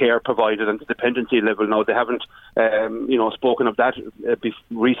the care provided and the dependency level. Now, they haven't, spoken of that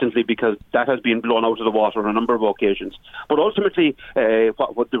recently, because that has been blown out of the water on a number of occasions. But ultimately,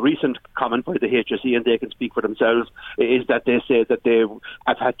 what the recent comment by the HSE, and they can speak for themselves, is that they say that they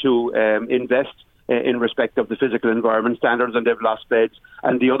have had to invest in respect of the physical environment standards, and they've lost beds.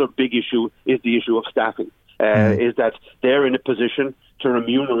 And the other big issue is the issue of staffing. Is that they're in a position to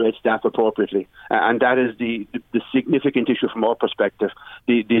remunerate staff appropriately, and that is the significant issue from our perspective.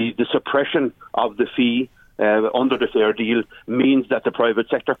 The suppression of the fee under the fair deal means that the private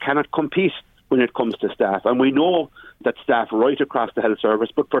sector cannot compete when it comes to staff, and we know that staff right across the health service,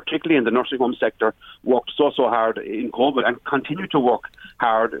 but particularly in the nursing home sector, worked so hard in COVID and continue to work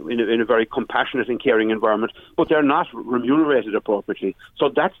hard in a very compassionate and caring environment, but they're not remunerated appropriately. So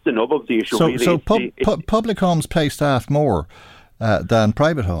that's the nub of the issue. So public homes pay staff more than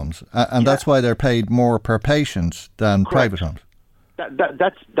private homes, and that's why they're paid more per patient than private homes.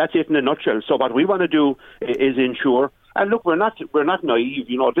 That's it in a nutshell. So what we want to do is ensure. And look, we're not naive.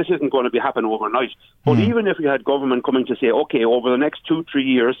 This isn't going to happen overnight. But even if we had government coming to say, okay, over the next 2-3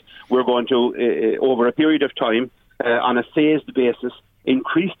 years, we're going to, over a period of time, on a phased basis,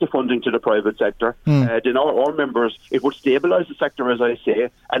 increase the funding to the private sector, then our members, it would stabilise the sector, as I say,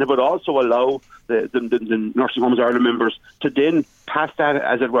 and it would also allow the Nursing Homes Ireland members to then pass that,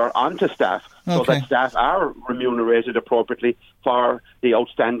 as it were, on to staff, so that staff are remunerated appropriately for the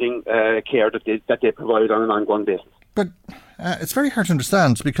outstanding care that they provide on an ongoing basis. But it's very hard to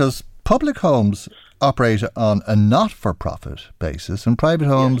understand, because public homes operate on a not-for-profit basis and private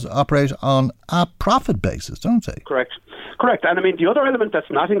homes operate on a profit basis, don't they? Correct. And I mean, the other element that's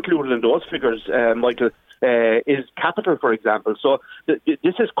not included in those figures, Michael, is capital, for example. So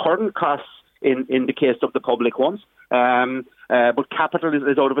this is current costs in the case of the public homes, but capital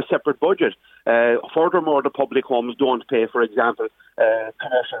is out of a separate budget. Furthermore, the public homes don't pay, for example,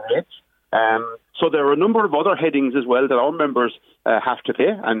 commercial rates. So there are a number of other headings as well that our members have to pay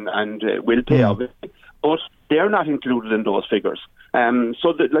and will pay, obviously, but they're not included in those figures.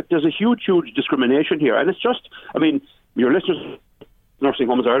 So there's a huge discrimination here. And it's just, I mean, your listeners, Nursing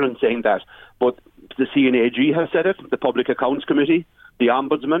Homes Ireland saying that, but the CNAG has said it, the Public Accounts Committee, the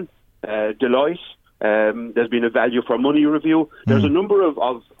Ombudsman, Deloitte. There's been a value for money review. There's a number of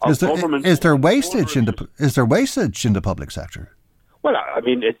government. Is there wastage in the public sector? Well, I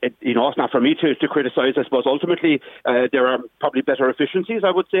mean, it's not for me to criticise. I suppose ultimately there are probably better efficiencies,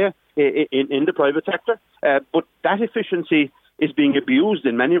 I would say, in the private sector. But that efficiency is being abused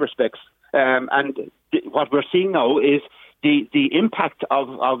in many respects. And what we're seeing now is the impact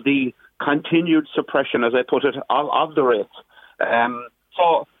of the continued suppression, as I put it, of the rates.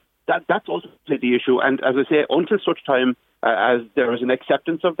 So that's ultimately the issue. And as I say, until such time as there is an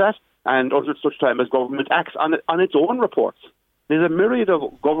acceptance of that, and until such time as government acts on its own reports. There's a myriad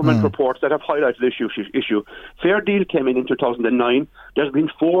of government reports that have highlighted this issue. Fair Deal came in 2009. There's been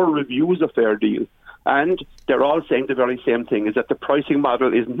 4 reviews of Fair Deal. And they're all saying the very same thing, is that the pricing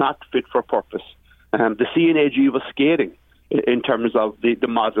model is not fit for purpose. The CNAG was scathing in terms of the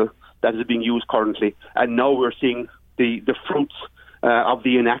model that is being used currently. And now we're seeing the fruits of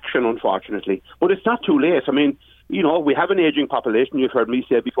the inaction, unfortunately. But it's not too late. I mean, we have an ageing population. You've heard me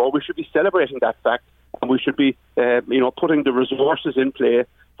say before, we should be celebrating that fact. And we should be, putting the resources in play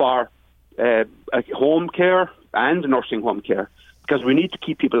for home care and nursing home care, because we need to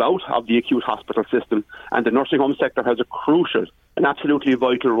keep people out of the acute hospital system, and the nursing home sector has a crucial and absolutely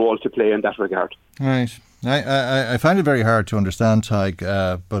vital role to play in that regard. Right. I find it very hard to understand, Tig,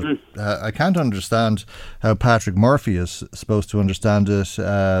 but I can't understand how Patrick Murphy is supposed to understand it.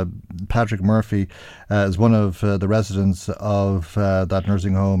 Patrick Murphy is one of the residents of that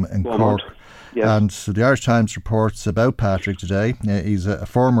nursing home in Cork. Yes. And the Irish Times reports about Patrick today. He's a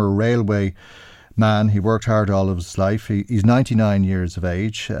former railway man. He worked hard all of his life. He's 99 years of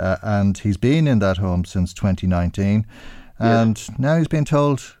age, and he's been in that home since 2019. And now he's being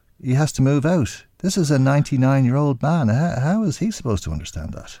told he has to move out. This is a 99-year-old man. How is he supposed to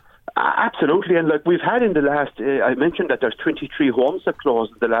understand that? Absolutely. And we've had in the last, I mentioned that there's 23 homes that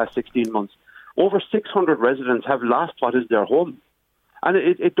closed in the last 16 months. Over 600 residents have lost what is their home. And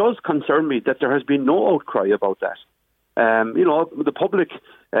it does concern me that there has been no outcry about that. The public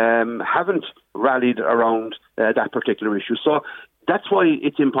haven't rallied around that particular issue. So that's why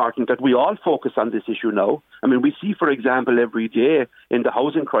it's important that we all focus on this issue now. I mean, we see, for example, every day in the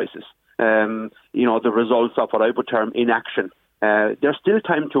housing crisis, the results of what I would term inaction. There's still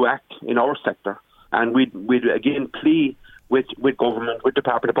time to act in our sector. And we'd again plea with government, with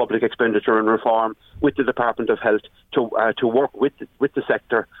Department of Public Expenditure and Reform, with the Department of Health to work with the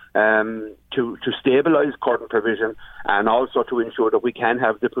sector to stabilise current provision and also to ensure that we can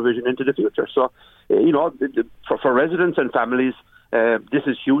have the provision into the future. So, for residents and families, this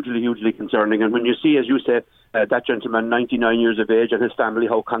is hugely concerning. And when you see, as you said, that gentleman, 99 years of age, and his family,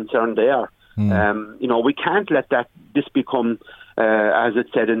 how concerned they are, we can't let this become, as it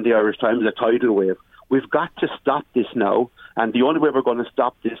said in the Irish Times, a tidal wave. We've got to stop this now, and the only way we're going to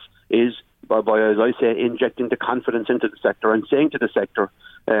stop this is by, as I say, injecting the confidence into the sector and saying to the sector,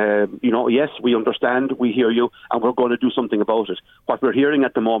 yes, we understand, we hear you, and we're going to do something about it. What we're hearing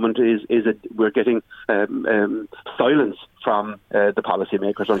at the moment is that we're getting silence from the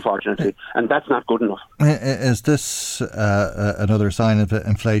policymakers, unfortunately, and that's not good enough. Is this another sign of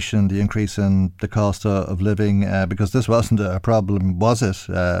inflation, the increase in the cost of living? Because this wasn't a problem, was it,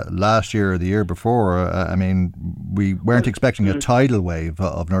 last year or the year before? I mean, we weren't expecting a tidal wave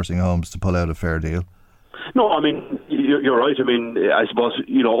of nursing homes to pull out a Fair Deal. No, I mean, you're right. I mean, I suppose,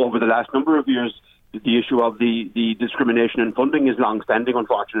 over the last number of years, the issue of the discrimination in funding is long-standing,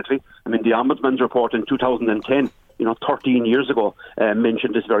 unfortunately. I mean, the Ombudsman's report in 2010, 13 years ago,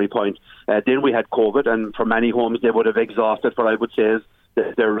 mentioned this very point. Then we had COVID, and for many homes, they would have exhausted what I would say is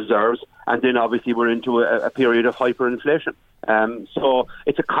their reserves. And then obviously we're into a period of hyperinflation. So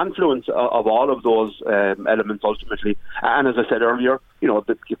it's a confluence of all of those elements ultimately. And as I said earlier,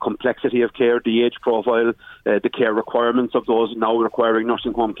 the complexity of care, the age profile, the care requirements of those now requiring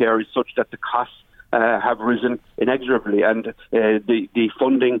nursing home care is such that the costs have risen inexorably, and the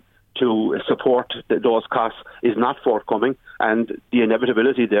funding to support those costs is not forthcoming, and the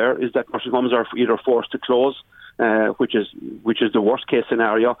inevitability there is that nursing homes are either forced to close, which is the worst case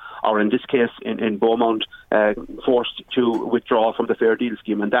scenario, or in this case in Beaumont, forced to withdraw from the Fair Deal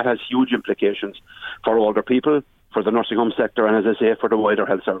scheme, and that has huge implications for older people, for the nursing home sector, and as I say, for the wider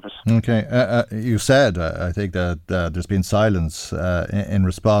health service. Okay, you said, I think that there's been silence in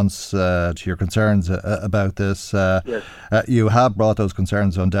response to your concerns about this. Yes. You have brought those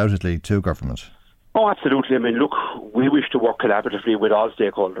concerns undoubtedly to government. Oh, absolutely. I mean, look, we wish to work collaboratively with all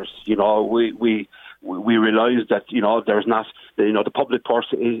stakeholders. You know, we realise that, you know, there's not, you know, the public purse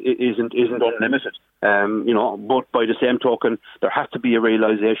isn't unlimited. You know, but by the same token, there has to be a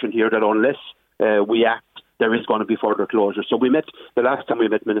realisation here that unless we act, there is going to be further closure. So the last time we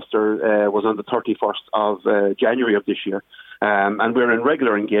met Minister was on the 31st of January of this year. And we're in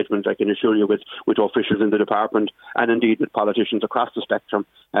regular engagement, I can assure you, with officials in the department and indeed with politicians across the spectrum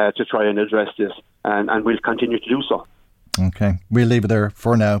to try and address this. And we'll continue to do so. Okay, we'll leave it there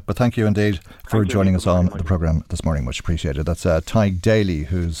for now, but thank you indeed for joining us on the programme this morning. Much appreciated. That's Tig Daly,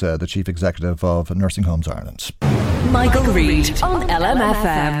 who's the Chief Executive of Nursing Homes Ireland. Michael Reade on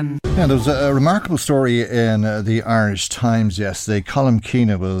LMFM. Yeah, there was a remarkable story in the Irish Times yesterday. Colm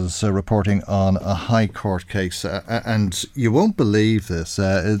Keena was reporting on a High Court case, and you won't believe this.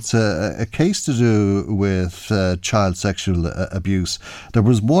 It's a case to do with child sexual abuse. There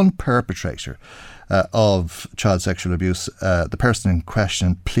was one perpetrator of child sexual abuse. The person in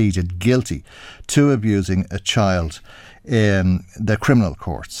question pleaded guilty to abusing a child in the criminal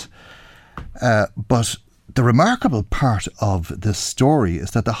courts. But the remarkable part of this story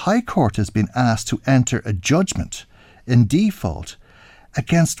is that the High Court has been asked to enter a judgment in default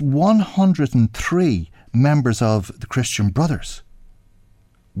against 103 members of the Christian Brothers.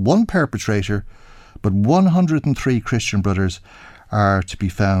 One perpetrator, but 103 Christian Brothers are to be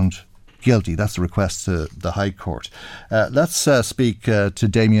found guilty. That's the request to the High Court. Let's speak to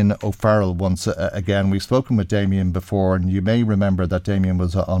Damien O'Farrell once again. We've spoken with Damien before, and you may remember that Damien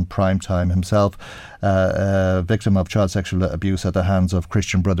was on prime time himself, a victim of child sexual abuse at the hands of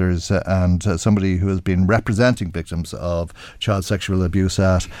Christian Brothers, and somebody who has been representing victims of child sexual abuse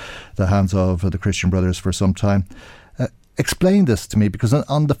at the hands of the Christian Brothers for some time. Explain this to me, because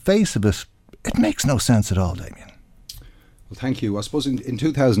on the face of it, it makes no sense at all, Damien. Well, thank you. I suppose in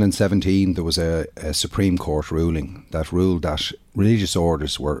 2017 there was a Supreme Court ruling that ruled that religious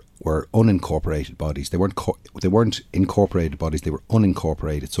orders were unincorporated bodies. They weren't incorporated bodies, they were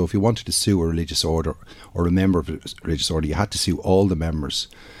unincorporated. So if you wanted to sue a religious order or a member of a religious order, you had to sue all the members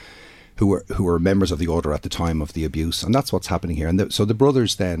who were members of the order at the time of the abuse. And that's what's happening here. And so the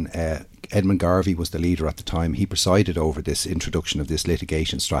brothers then, Edmund Garvey was the leader at the time. He presided over this introduction of this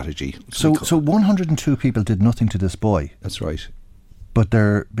litigation strategy. So 102 people did nothing to this boy. That's right. But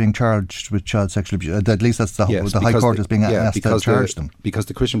they're being charged with child sexual abuse. At least that's the High Court is being asked to charge them. Because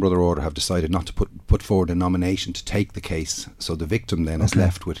the Christian Brother Order have decided not to put forward a nomination to take the case. So the victim then is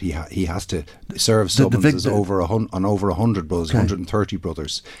left with, he has to serve summonses on over 100 brothers, 130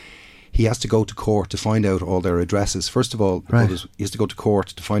 brothers. He has to go to court to find out all their addresses. First of all, brothers, he has to go to court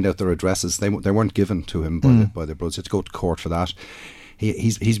to find out their addresses. They weren't given to him by the brothers. He had to go to court for that.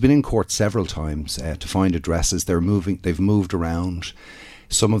 He's been in court several times to find addresses. They've moved around.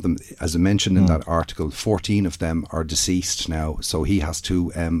 Some of them, as I mentioned in that article, 14 of them are deceased now. So he has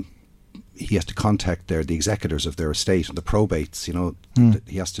to contact the executors of their estate and the probates. You know,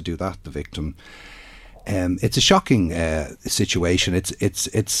 he has to do that. The victim. It's a shocking situation. It's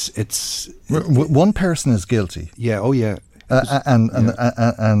one person is guilty. Yeah. Oh, yeah.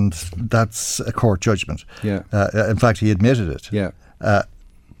 And that's a court judgment. Yeah. In fact, he admitted it. Yeah.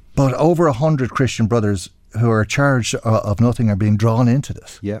 But over 100 Christian Brothers who are charged of nothing are being drawn into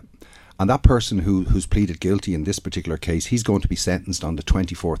this. Yeah. And that person who's pleaded guilty in this particular case, he's going to be sentenced on the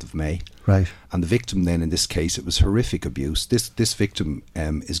 24th of May. Right. And the victim then, in this case, it was horrific abuse. This victim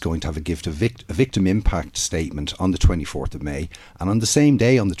is going to have a victim impact statement on the 24th of May. And on the same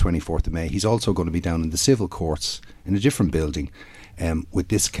day, on the 24th of May, he's also going to be down in the civil courts in a different building with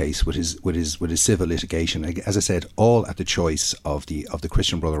this case, with his civil litigation. As I said, all at the choice of the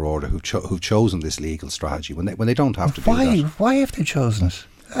Christian Brother Order who've chosen this legal strategy when they don't have to do that. Why have they chosen it?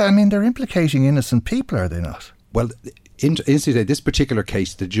 I mean, they're implicating innocent people, are they not? Well, in this particular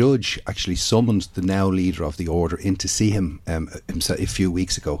case, the judge actually summoned the now leader of the order in to see him himself a few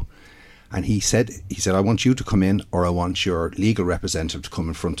weeks ago. And he said, I want you to come in, or I want your legal representative to come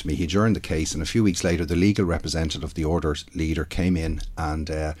in front of me. He adjourned the case, and a few weeks later, the legal representative of the order's leader came in, and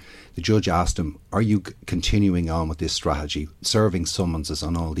the judge asked him, are you continuing on with this strategy, serving summonses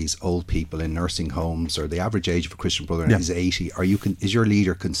on all these old people in nursing homes, or the average age of a Christian brother is 80? Is your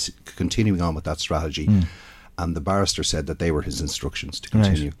leader continuing on with that strategy? And the barrister said that they were his instructions to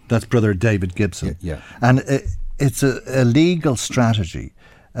continue. Right. That's Brother David Gibson. Yeah. And it's a legal strategy.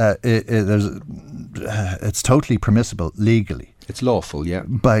 It's totally permissible legally. It's lawful, yeah.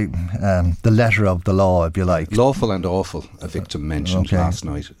 By the letter of the law, if you like. Lawful and awful, a victim mentioned last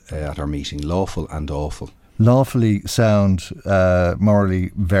night at our meeting. Lawful and awful. lawfully sound,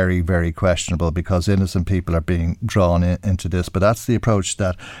 morally very, very questionable, because innocent people are being drawn into this. But that's the approach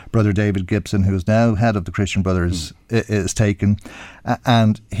that Brother David Gibson, who is now head of the Christian Brothers, is taken.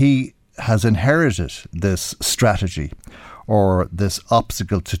 And he has inherited this strategy, or this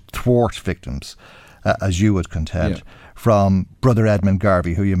obstacle to thwart victims, as you would contend, from Brother Edmund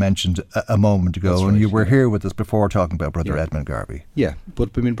Garvey, who you mentioned a moment ago. That's and right, you were here with us before talking about Brother Edmund Garvey. Yeah, but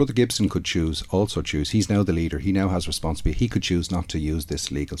I mean, Brother Gibson could also choose. He's now the leader. He now has responsibility. He could choose not to use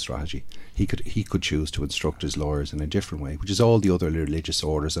this legal strategy. He could choose to instruct his lawyers in a different way, which is all the other religious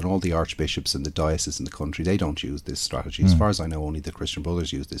orders and all the archbishops and the dioceses in the country. They don't use this strategy. As far as I know, only the Christian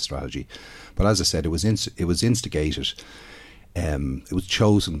Brothers use this strategy. But as I said, it was instigated. It was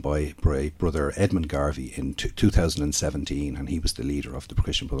chosen by Brother Edmund Garvey in 2017, and he was the leader of the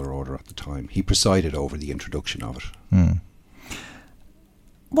Christian Brother Order at the time. He presided over the introduction of it.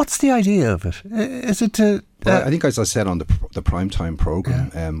 What's the idea of it? Is it to... I think, as I said on the primetime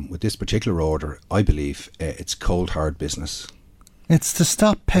programme, with this particular order, I believe it's cold, hard business. It's to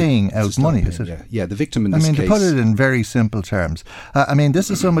stop paying out money, is it? Yeah, the victim in this case... to put it in very simple terms.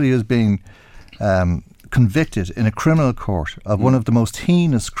 This is somebody who's being... convicted in a criminal court of one of the most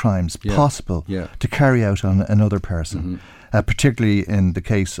heinous crimes possible to carry out on another person, particularly in the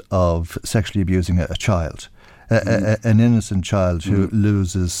case of sexually abusing a child, an innocent child who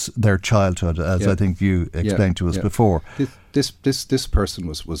loses their childhood, as I think you explained to us before. This person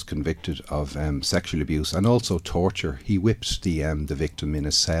was convicted of sexual abuse and also torture. He whipped the victim in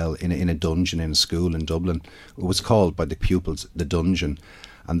a cell, in a dungeon in a school in Dublin. It was called by the pupils the dungeon.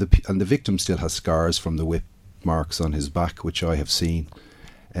 And the victim still has scars from the whip marks on his back, which I have seen.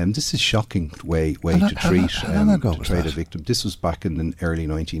 This is a shocking way to treat a victim. This was back in the early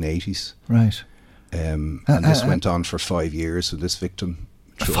 1980s. Right. And this went on for 5 years with this victim.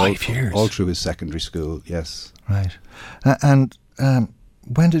 5 years? All through his secondary school, yes. Right. And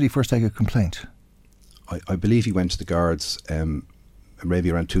when did he first take a complaint? I believe he went to the guards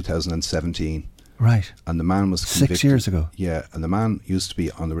maybe around 2017. Right. And the man was convicted 6 years ago. Yeah, and the man used to be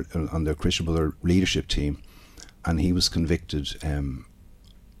on the Christian Brother leadership team, and he was convicted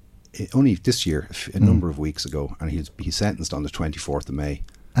only this year, a number of weeks ago, and he's sentenced on the 24th of May.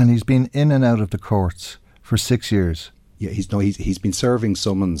 And he's been in and out of the courts for 6 years. Yeah, he's been serving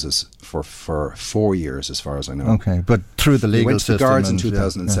summonses for 4 years, as far as I know. Okay, but through the legal system. He went to the guards in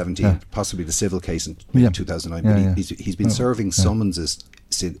 2017, possibly the civil case in 2009. But he's been serving summonses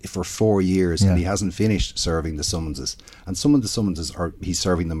for 4 years, and he hasn't finished serving the summonses. And some of the summonses he's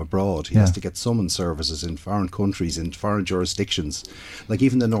serving them abroad. He has to get summons services in foreign countries, in foreign jurisdictions. Like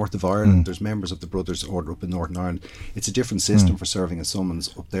even the north of Ireland, there's members of the Brothers Order up in Northern Ireland. It's a different system for serving a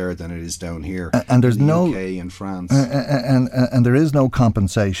summons up there than it is down here. And there's in the no UK and France. And there is no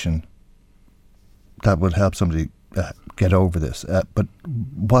compensation that would help somebody get over this. But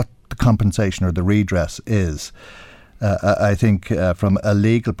what the compensation or the redress is, I think from a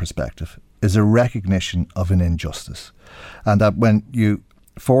legal perspective, is a recognition of an injustice. And that when you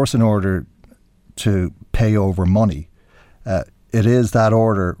force an order to pay over money, it is that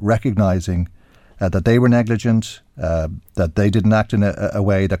order recognising that they were negligent, that they didn't act in a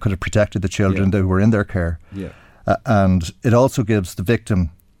way that could have protected the children that were in their care. And it also gives the victim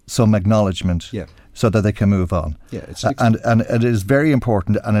some acknowledgement so that they can move on. And it is very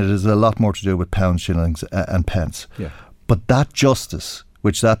important, and it is a lot more to do with pounds, shillings and pence. But that justice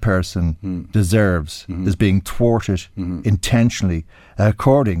which that person deserves is being thwarted intentionally,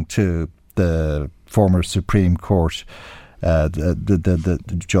 according to the former Supreme Court,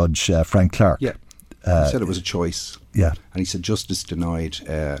 the Judge Frank Clark. He said it was a choice. And he said justice denied,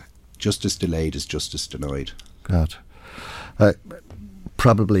 justice delayed is justice denied. God.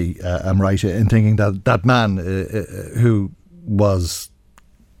 Probably I'm right in thinking that that man who was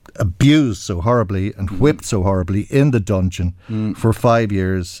abused so horribly and whipped so horribly in the dungeon for 5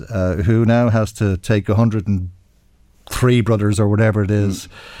 years, who now has to take 103 brothers or whatever it is,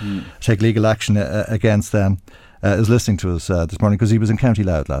 take legal action against them, is listening to us this morning because he was in County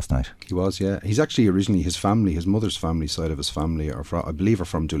Louth last night. He was, yeah. He's actually originally, his family, his mother's family side of his family, I believe are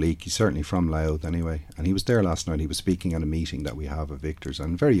from Duleek. He's certainly from Louth anyway. And he was there last night. He was speaking at a meeting that we have of victors,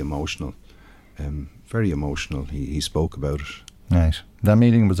 and very emotional. Very emotional. He spoke about it. Right. That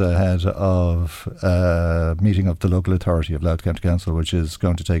meeting was ahead of a meeting of the local authority of Louth County Council, which is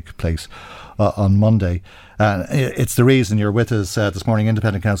going to take place on Monday. And it's the reason you're with us this morning.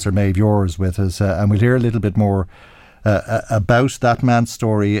 Independent Councillor Maeve Yore is with us, and we'll hear a little bit more about that man's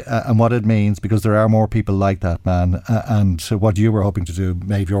story and what it means, because there are more people like that man, and what you were hoping to do,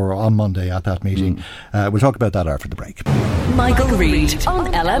 Maeve Yore, on Monday at that meeting. We'll talk about that after the break. Michael Reade on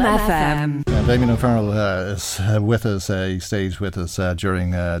LMFM. Damien O'Farrell is with us. He stayed with us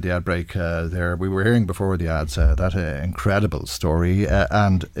during the ad break there. We were hearing before the ads that incredible story,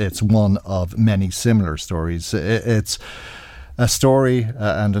 and it's one of many similar stories. It's a story,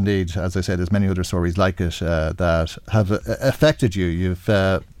 and indeed, as I said, there's many other stories like it that have affected you. You've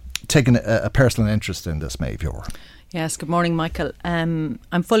taken a personal interest in this, Maeve Ure. Yes, good morning, Michael. I'm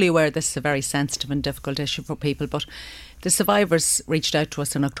fully aware this is a very sensitive and difficult issue for people, but the survivors reached out to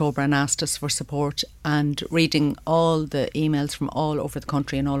us in October and asked us for support, and reading all the emails from all over the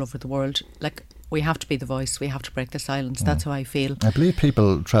country and all over the world, like, we have to be the voice, we have to break the silence. That's how I feel. I believe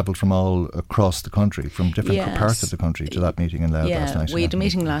people travelled from all across the country, from different parts of the country, to that meeting in Louth last night. We had a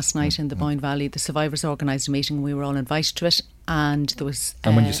meeting last night in the Boyne Valley. The survivors organised a meeting, we were all invited to it, and there was...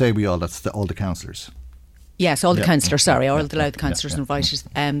 and when you say we all, that's all the councillors? Yes, all the councillors, all the Louth councillors invited.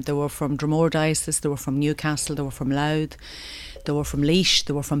 They were from Dromore Diocese, they were from Newcastle, they were from Louth, they were from Laois,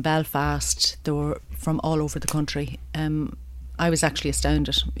 they were from Belfast, they were from all over the country. I was actually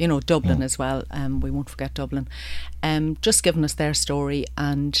astounded, Dublin as well, we won't forget Dublin, just giving us their story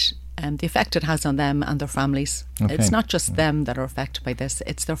and the effect it has on them and their families. Okay. It's not just them that are affected by this,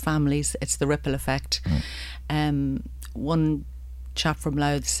 it's their families, it's the ripple effect. One chap from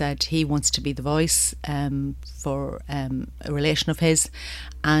Louth said he wants to be the voice for a relation of his,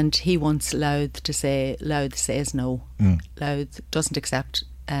 and he wants Louth to say, Louth says no. Louth doesn't accept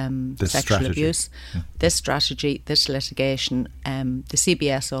sexual abuse. This strategy, this litigation, the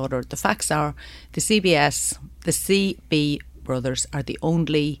CBS order. The facts are the CB brothers are the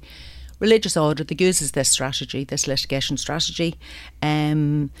only religious order that uses this strategy, this litigation strategy.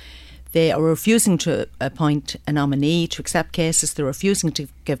 They are refusing to appoint a nominee to accept cases. They're refusing to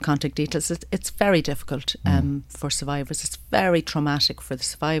give contact details. It's very difficult for survivors. It's very traumatic for the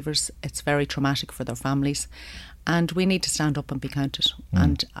survivors. It's very traumatic for their families. And we need to stand up and be counted.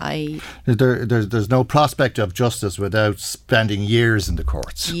 And there's no prospect of justice without spending years in the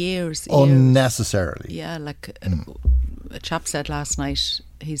courts. Years. Unnecessarily. Yeah, like a chap said last night,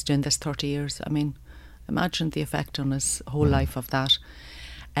 he's doing this 30 years. I mean, imagine the effect on his whole life of that.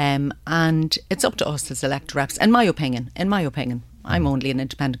 And it's up to us as elected reps. In my opinion, I'm only an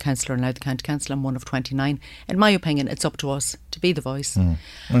independent councillor in Louth County Council. I'm one of 29. In my opinion, it's up to us to be the voice and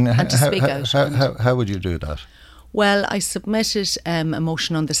to speak out. How would you do that? Well, I submitted a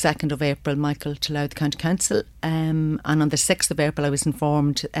motion on the 2nd of April, Michael, to Louth County Council, and on the 6th of April I was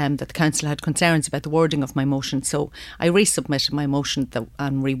informed that the council had concerns about the wording of my motion, so I resubmitted my motion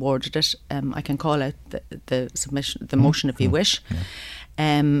and reworded it. I can call out the submission, the motion if you wish.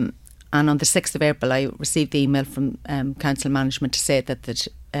 And on the 6th of April I received the email from council management to say that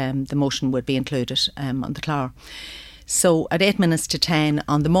the motion would be included on the Clár. So at 8 minutes to 10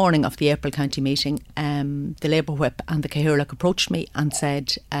 on the morning of the April County meeting, the Labour Whip and the Cathaoirleach approached me and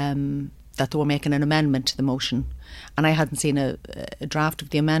said that they were making an amendment to the motion. And I hadn't seen a draft of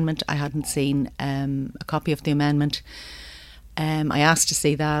the amendment. I hadn't seen a copy of the amendment. I asked to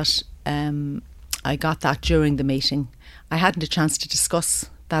see that. I got that during the meeting. I hadn't a chance to discuss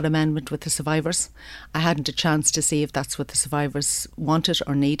that amendment with the survivors. I hadn't a chance to see if that's what the survivors wanted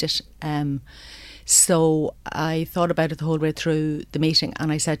or needed. So I thought about it the whole way through the meeting,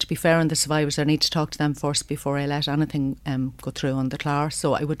 and I said, to be fair on the survivors, I need to talk to them first before I let anything go through on the Clár.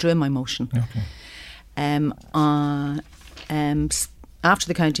 So I withdrew my motion. After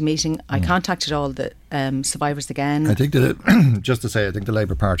the county meeting, I contacted all the survivors again. I think that, just to say, I think the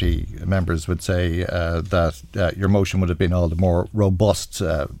Labour Party members would say that your motion would have been all the more robust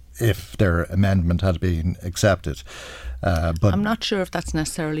if their amendment had been accepted. But I'm not sure if that's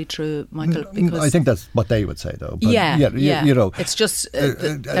necessarily true, Michael. Because I think that's what they would say, though. But you know, it's just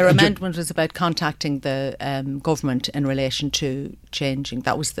their amendment was about contacting the government in relation to changing.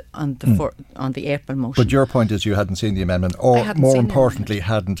 That was on the April motion. But your point is you hadn't seen the amendment, or more importantly,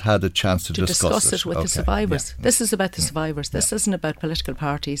 hadn't had a chance to discuss it with the survivors. Yeah. This is about the survivors. This isn't about political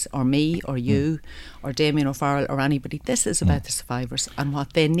parties or me or you or Damien O'Farrell or anybody. This is about the survivors and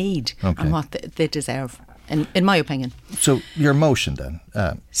what they need and what they deserve. In my opinion. So your motion then?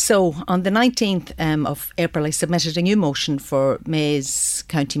 So on the 19th of April I submitted a new motion for May's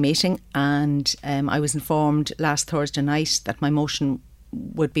county meeting, and I was informed last Thursday night that my motion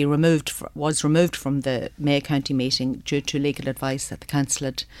was removed from the May county meeting due to legal advice that the council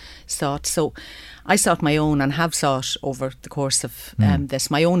had sought. So I sought my own and have sought over the course of this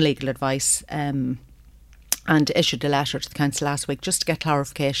my own legal advice, and issued a letter to the council last week just to get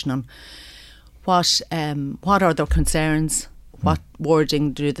clarification on what are their concerns, what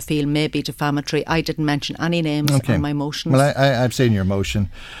wording do they feel may be defamatory. I didn't mention any names on my motions. Well, I've seen your motion.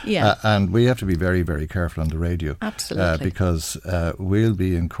 Yeah. And we have to be very, very careful on the radio. Absolutely. Because we'll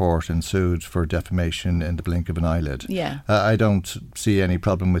be in court and sued for defamation in the blink of an eyelid. Yeah. I don't see any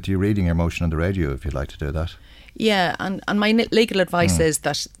problem with you reading your motion on the radio if you'd like to do that. Yeah, and my legal advice is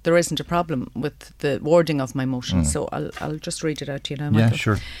that there isn't a problem with the wording of my motion, so I'll just read it out to you now, Michael. Yeah,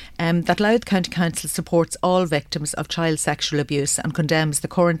 sure. That Louth County Council supports all victims of child sexual abuse and condemns the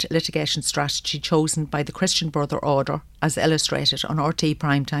current litigation strategy chosen by the Christian Brother Order, as illustrated on RT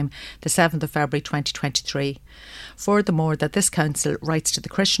Primetime, the 7th of February 2023. Furthermore, that this council writes to the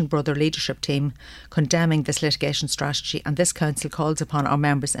Christian Brother leadership team condemning this litigation strategy, and this council calls upon our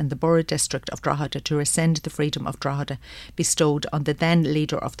members in the Borough District of Drogheda to rescind the freedom of Drogheda bestowed on the then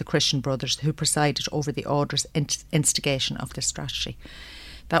leader of the Christian Brothers who presided over the Order's instigation of this strategy.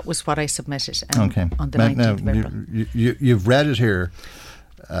 That was what I submitted on the 19th of April. You've read it here.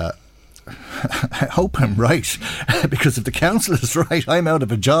 I hope I'm right, because if the council is right, I'm out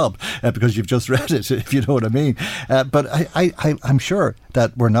of a job because you've just read it, if you know what I mean. But I'm sure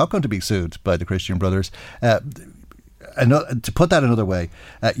that we're not going to be sued by the Christian Brothers. To put that another way,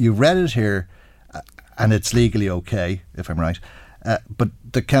 you read it here and it's legally okay, if I'm right. But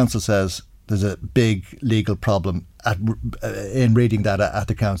the council says there's a big legal problem in reading that at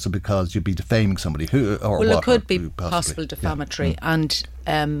the council because you'd be defaming somebody. It could be possible defamatory. Yeah.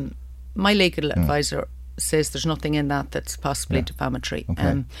 And my legal advisor says there's nothing in that that's possibly defamatory.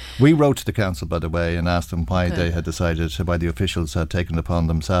 Okay. We wrote to the council, by the way, and asked them why they had decided, why the officials had taken upon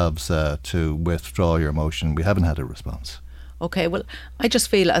themselves to withdraw your motion. We haven't had a response. Okay, well, I just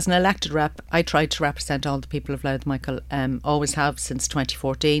feel as an elected rep, I tried to represent all the people of Louth, Michael. Always have since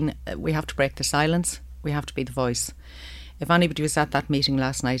 2014. We have to break the silence. We have to be the voice. If anybody was at that meeting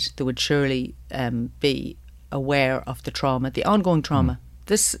last night, they would surely be aware of the trauma, the ongoing trauma.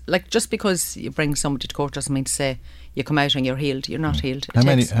 This, just because you bring somebody to court doesn't mean to say you come out and you're healed. You're not healed. How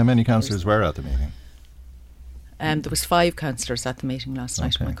many councillors were at the meeting? There was 5 councillors at the meeting last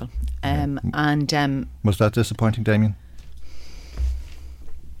night, Michael. And was that disappointing, Damien?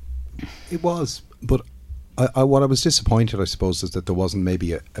 It was, but what I was disappointed, I suppose, is that there wasn't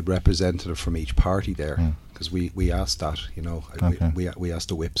maybe a representative from each party there, because we asked that, we asked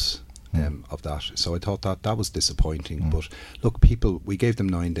the whips of that. So I thought that was disappointing. But look, we gave them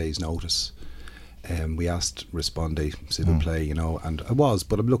 9 days notice. We asked responde, civil play, and it was.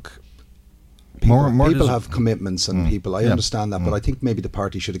 But look, people have commitments, and people. I understand that, but I think maybe the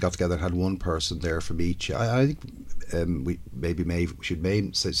party should have got together and had one person there from each. I think we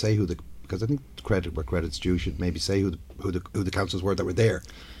should say who because I think credit where credit's due, should maybe say who the councillors were that were there.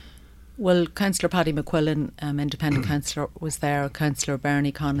 Well, Councillor Paddy McQuillan, independent councillor, was there. Councillor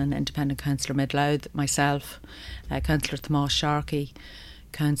Bernie Connon, independent councillor Mid-Louth, myself, Councillor Tomas Sharkey,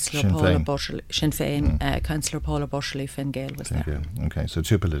 Councillor Paula Butcherley, Sinn Féin, Councillor Paula Butcherley, Fine Gael was there. Okay, so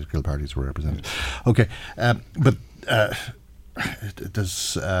 2 political parties were represented. Okay, but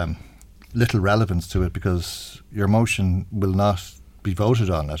there's little relevance to it because your motion will not be voted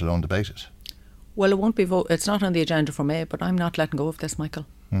on, let alone debated. Well, it won't be voted. It's not on the agenda for me, but I'm not letting go of this, Michael.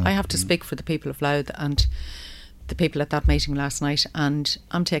 I have to speak for the people of Louth and the people at that meeting last night, and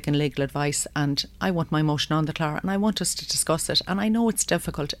I'm taking legal advice, and I want my motion on the Clara, and I want us to discuss it. And I know it's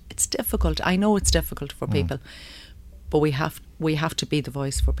difficult. It's difficult. I know it's difficult for people, but we have to be the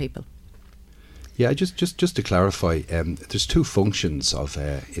voice for people. Yeah, just to clarify, there's 2 functions of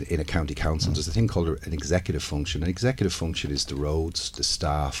in a county council. There's a thing called an executive function. An executive function is the roads, the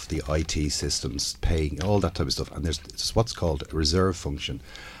staff, the IT systems, paying, all that type of stuff. And there's what's called a reserve function.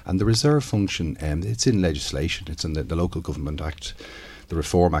 And the reserve function, it's in legislation. It's in the Local Government Act, the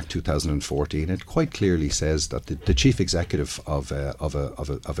Reform Act 2014. It quite clearly says that the chief executive of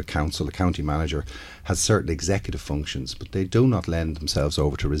a council, a county manager, has certain executive functions, but they do not lend themselves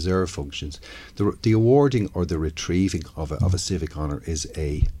over to reserve functions. The awarding or the retrieving of a civic honour is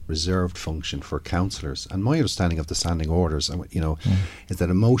a reserved function for councillors. And my understanding of the standing orders, is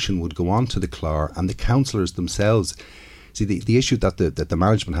that a motion would go on to the CLAR, and the councillors themselves. See, the issue that the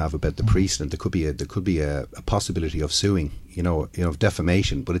management have about the precedent, there could be a possibility of suing, of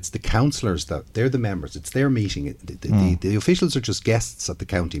defamation, but it's the councillors they're the members. It's their meeting. The officials are just guests at the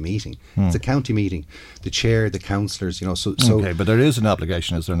county meeting. It's a county meeting. The chair, the councillors, So okay, but there is an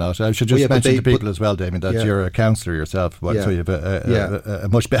obligation, is there not? I should just mention to people as well, Damien, that you're a councillor yourself, so you have a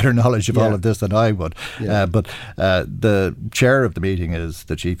much better knowledge of all of this than I would. But the chair of the meeting is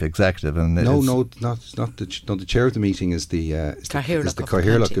the chief executive, and not the chair of the meeting is the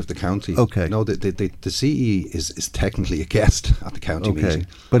Cathaoirleach of the county. Okay. No, the CE is technically a guest. guest at the county meeting.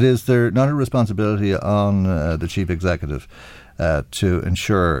 But is there not a responsibility on the chief executive to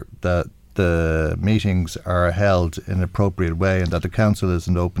ensure that the meetings are held in an appropriate way and that the council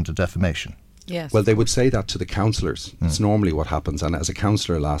isn't open to defamation? Yes. Well, they would say that to the councillors. It's normally what happens. And as a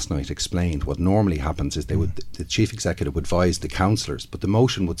councillor last night explained, what normally happens is the chief executive would advise the councillors, but the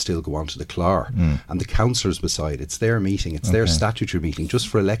motion would still go on to the CLAR. And the councillors decide. It's their meeting. It's their statutory meeting, just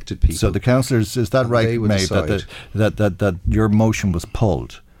for elected people. So the councillors, is that right, Maeve, that your motion was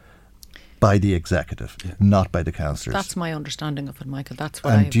pulled by the executive, not by the councillors? That's my understanding of it, Michael. That's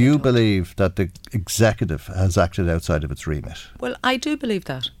what. And do you believe that the executive has acted outside of its remit? Well, I do believe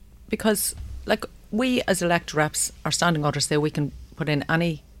that, because we as elected reps, our standing orders say we can put in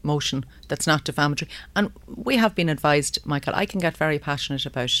any motion that's not defamatory, and we have been advised, Michael, I can get very passionate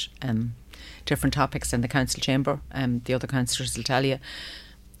about different topics in the council chamber. The other councillors will tell you,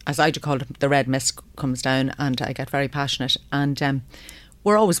 as I do call it, the red mist comes down, and I get very passionate, and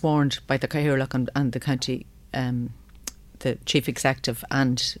we're always warned by the Cathaoirleach and the county, the chief executive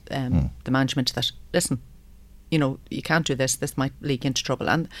and the management that, listen, you can't do this. This might leak into trouble,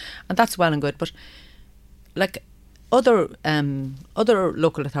 and that's well and good. But other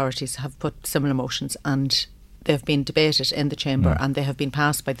local authorities have put similar motions, and they've been debated in the chamber, and they have been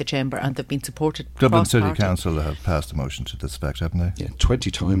passed by the chamber, and they've been supported. Dublin City Council have passed a motion to this effect, haven't they? Yeah,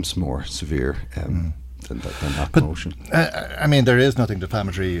 20 times more severe. Than that motion. I mean, there is nothing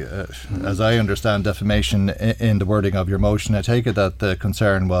defamatory, as I understand defamation in the wording of your motion. I take it that the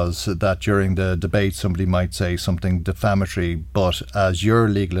concern was that during the debate somebody might say something defamatory, but as your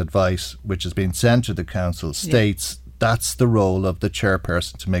legal advice, which has been sent to the council, states that's the role of the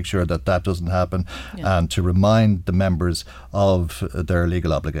chairperson to make sure that that doesn't happen and to remind the members of their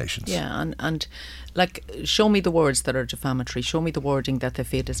legal obligations. Yeah, and show me the words that are defamatory, show me the wording that they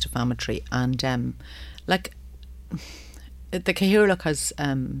feel is defamatory, and the Cathaoirleach has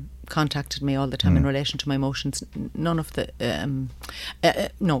contacted me all the time in relation to my motions. None of the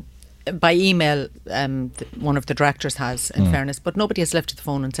by email, one of the directors has, in fairness, but nobody has lifted the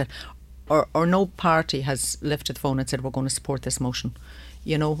phone and said, or no party has lifted the phone and said we're going to support this motion.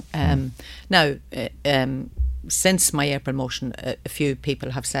 Now, since my April motion, a few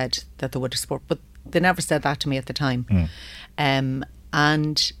people have said that they would support, but they never said that to me at the time.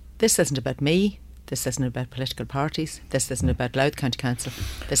 And this isn't about me. This isn't about political parties. This isn't about Louth County Council.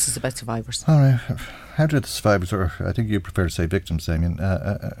 This is about survivors. All right. How did the survivors, or I think you prefer to say victims, Damien,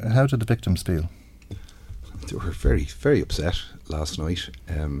 how did the victims feel? They were very, very upset last night.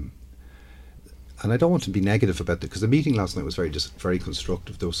 And I don't want to be negative about it, because the meeting last night was very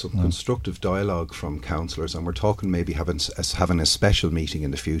constructive. There was some constructive dialogue from councillors, and we're talking maybe having a special meeting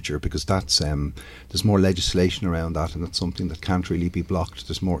in the future, because that's there's more legislation around that, and it's something that can't really be blocked.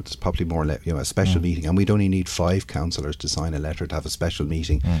 There's probably more a special meeting, and we'd only need 5 councillors to sign a letter to have a special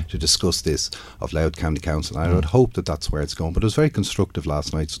meeting to discuss this of Louth County Council. And I would hope that that's where it's going. But it was very constructive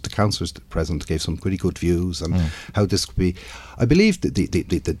last night. So the councillors present gave some pretty good views on how this could be. I believe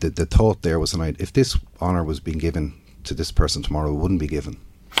the thought there was, if this honour was being given to this person tomorrow, it wouldn't be given.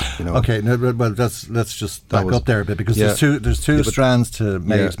 Okay, well, let's just back up there a bit, because there's two strands to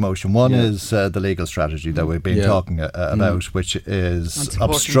Maeve's motion. One is the legal strategy that we've been talking about, which is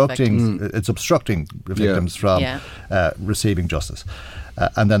obstructing victims from receiving justice.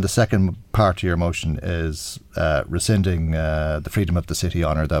 And then the second part of your motion is rescinding the Freedom of the City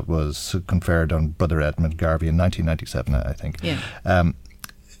honour that was conferred on Brother Edmund Garvey in 1997, I think.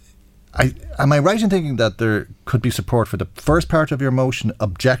 Am I right in thinking that there could be support for the first part of your motion,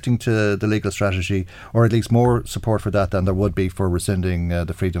 objecting to the legal strategy, or at least more support for that than there would be for rescinding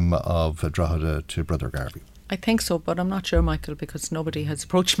the freedom of Drogheda to Brother Garvey? I think so, but I'm not sure, Michael, because nobody has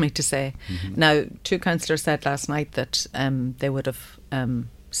approached me to say. Now, 2 councillors said last night that they would have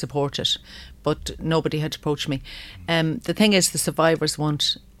supported, but nobody had approached me. The thing is, the survivors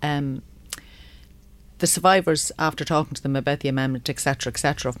want... the survivors, after talking to them about the amendment, etc.,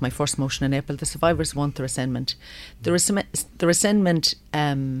 of my first motion in April, the survivors want the rescindment. The rescindment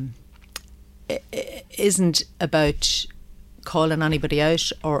isn't about calling anybody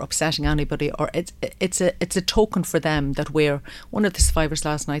out or upsetting anybody, or it's a token for them that we're... One of the survivors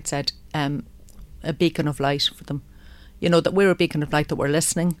last night said a beacon of light for them. That we're a beacon of light, that we're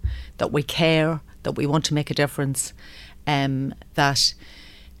listening, that we care, that we want to make a difference, that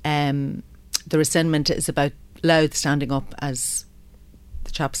the rescindment is about Louth standing up, as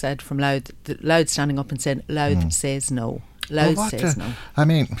the chap said from Louth, Louth standing up and saying, Louth says no. Louth says no. I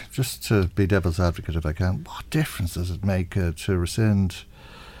mean, just to be devil's advocate if I can, what difference does it make to rescind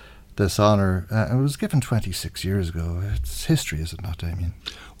this honour. It was given 26 years ago. It's history, is it not, Damien?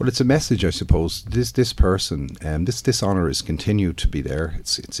 Well, it's a message, I suppose. This person, this honour is continued to be there.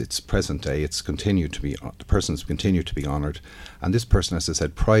 It's present day. It's continued to be, the person's continued to be honoured, and this person, as I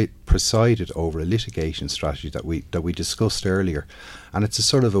said, presided over a litigation strategy that we discussed earlier, and it's a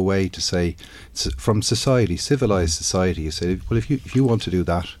sort of a way to say, from society, civilised society, you say, well, if you want to do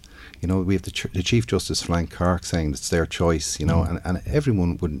that, you know, we have the Chief Justice Frank Cork saying it's their choice, you know, and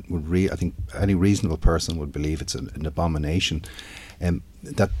everyone I think any reasonable person would believe it's an abomination.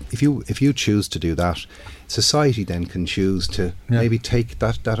 That if you choose to do that, society then can choose to maybe take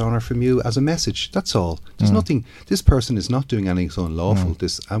that honour from you as a message. That's all. There's nothing. This person is not doing anything unlawful.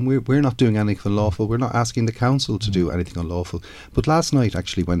 And we're not doing anything unlawful. We're not asking the council to do anything unlawful. But last night,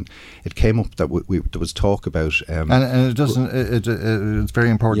 actually, when it came up that there was talk about, and it doesn't. It's very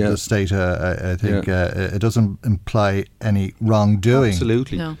important to state. I think it doesn't imply any wrongdoing.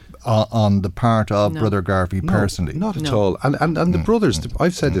 Absolutely. No. On the part of Brother Garvey personally. Not at all. And the brothers,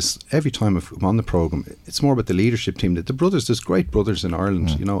 I've said this every time I'm on the programme, it's more about the leadership team. The brothers, there's great brothers in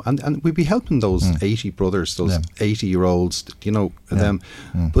Ireland, you know, and we'd be helping those 80 brothers, those 80-year-olds, you know, them.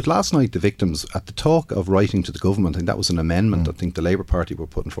 But last night, the victims, at the talk of writing to the government, I think that was an amendment I think the Labour Party were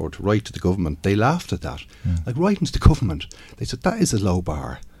putting forward to write to the government, they laughed at that. Like, writing to the government, they said, that is a low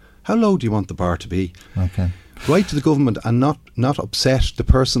bar. How low do you want the bar to be? Okay. Write to the government and not upset the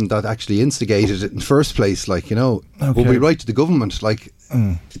person that actually instigated it in the first place. Like, you know, when we write to the government, like,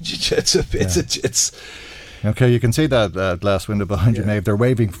 it's okay, you can see that glass window behind you, Maeve. They're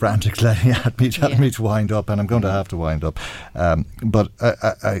waving frantically at me, telling me to wind up, and I'm going to have to wind up. But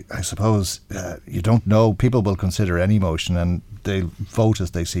I suppose you don't know. People will consider any motion and they'll vote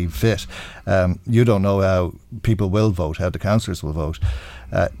as they see fit. You don't know how people will vote, how the councillors will vote.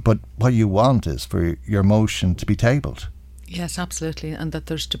 But what you want is for your motion to be tabled. Yes, absolutely. And that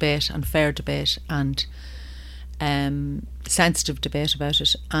there's debate and fair debate and sensitive debate about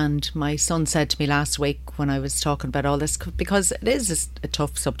it. And my son said to me last week when I was talking about all this, because it is a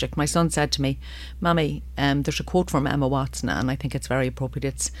tough subject, my son said to me, Mummy, there's a quote from Emma Watson and I think it's very appropriate.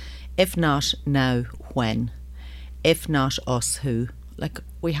 It's, if not now, when? If not us, who? Like,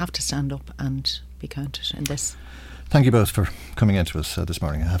 we have to stand up and be counted in this. Thank you both for coming into us this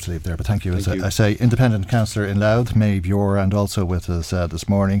morning. I have to leave there, but thank you. I say, Independent Councillor in Louth, Maeve Ure, and also with us this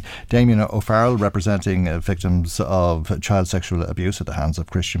morning, Damien O'Farrell, representing victims of child sexual abuse at the hands of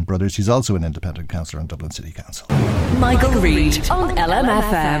Christian Brothers. He's also an Independent Councillor in Dublin City Council. Michael Reade on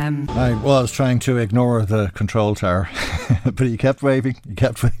LMFM. I was trying to ignore the control tower, but he kept waving.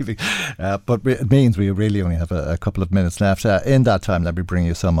 But it means we really only have a couple of minutes left. In that time, let me bring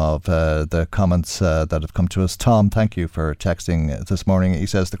you some of the comments that have come to us. Tom, thank you for texting this morning. He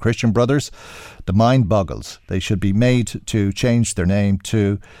says, the Christian Brothers, the mind boggles. They should be made to change their name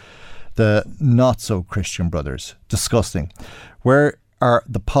to the not so Christian Brothers. Disgusting. Where are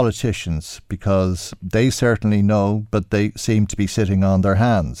the politicians? Because they certainly know, but they seem to be sitting on their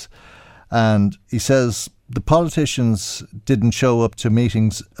hands. And he says the politicians didn't show up to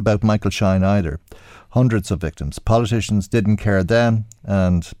meetings about Michael Shine either. Hundreds of victims. Politicians didn't care then,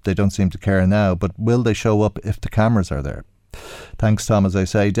 and they don't seem to care now, but will they show up if the cameras are there? Thanks, Tom, as I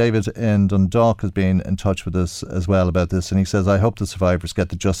say. David in Dundalk has been in touch with us as well about this, and he says, I hope the survivors get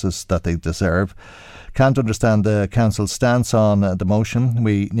the justice that they deserve. Can't understand the council's stance on the motion.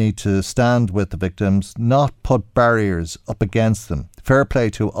 We need to stand with the victims, not put barriers up against them. Fair play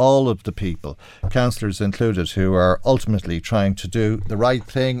to all of the people, councillors included, who are ultimately trying to do the right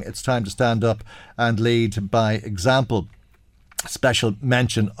thing. It's time to stand up and lead by example. Special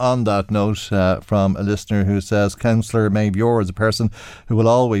mention on that note from a listener who says, Councillor Maeve Ure is a person who will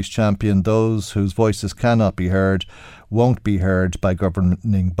always champion those whose voices cannot be heard, won't be heard by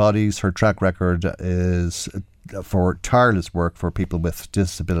governing bodies. Her track record is for tireless work for people with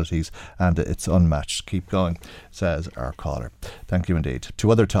disabilities, and it's unmatched. Keep going, says our caller. Thank you indeed.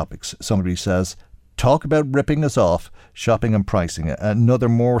 To other topics, somebody says, talk about ripping us off, shopping and pricing. Another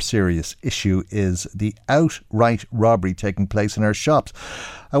more serious issue is the outright robbery taking place in our shops.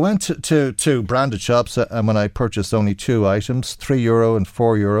 I went to branded shops and when I purchased only 2 items, €3 and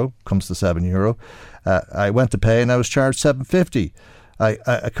 €4, comes to €7. I went to pay and I was charged $7.50.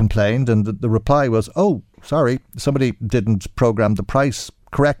 I complained and the reply was, oh, sorry, somebody didn't program the price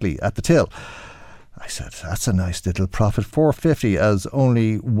correctly at the till. I said, that's a nice little profit, $4.50, as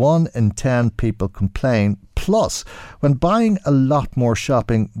only 1 in 10 people complain. Plus, when buying a lot more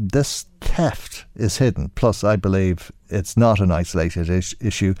shopping, this theft is hidden. Plus, I believe it's not an isolated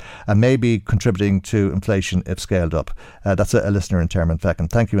issue and may be contributing to inflation if scaled up. That's a listener in Termonfeckin.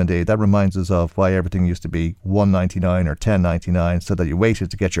 Thank you indeed. That reminds us of why everything used to be $1.99 or $10.99, so that you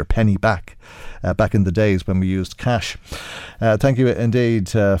waited to get your penny back in the days when we used cash. Thank you indeed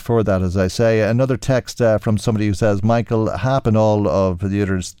for that, as I say. Another text from somebody who says, Michael, HAP and all of the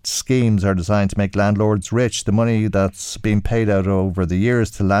other schemes are designed to make landlords rich. The money that's been paid out over the years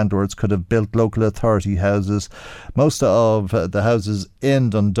to landlords could have built local authority houses. Most of the houses in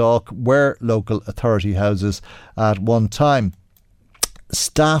Dundalk were local authority houses at one time.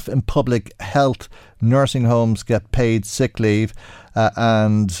 Staff in public health nursing homes get paid sick leave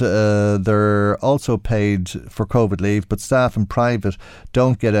and they're also paid for COVID leave, but staff in private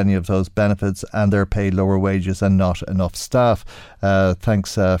don't get any of those benefits and they're paid lower wages and not enough staff.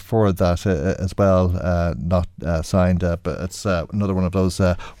 Thanks for that as well. Not signed, but it's another one of those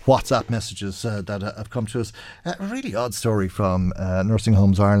WhatsApp messages that have come to us. A really odd story from Nursing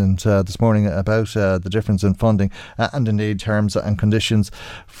Homes Ireland this morning about the difference in funding and indeed terms and conditions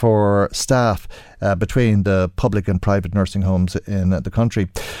for staff between the public and private nursing homes in the country.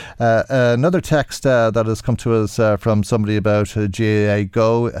 Another text that has come to us from somebody about GAA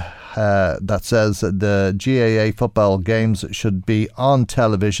Go that says the GAA football games should be on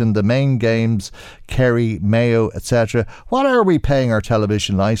television. The main games, Kerry, Mayo, etc. What are we paying our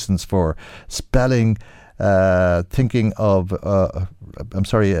television licence for? Thinking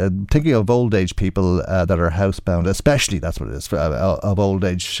of old age people that are housebound, especially, that's what it is, of old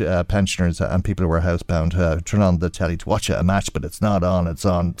age pensioners and people who are housebound. Turn on the telly to watch a match, but it's not on. It's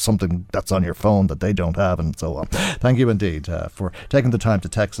on something that's on your phone that they don't have, and so on. Thank you indeed for taking the time to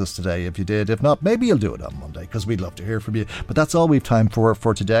text us today. If you did, if not, maybe you'll do it on Monday, because we'd love to hear from you. But that's all we've time for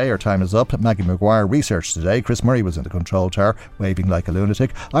today. Our time is up. Maggie Maguire researched today. Chris Murray was in the control tower, waving like a lunatic.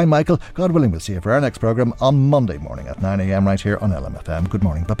 I'm Michael. God willing, we'll see you for our next programme on Monday morning at 9 a.m. right here on LMFM. Good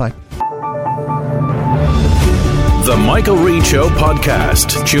morning. Bye-bye. The Michael Reade Show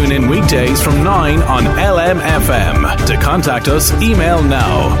podcast. Tune in weekdays from 9 on LMFM. To contact us, email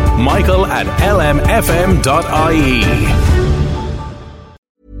now, michael@lmfm.ie.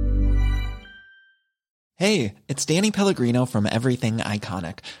 Hey, it's Danny Pellegrino from Everything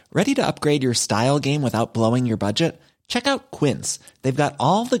Iconic. Ready to upgrade your style game without blowing your budget? Check out Quince. They've got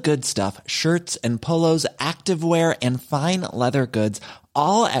all the good stuff, shirts and polos, activewear, and fine leather goods,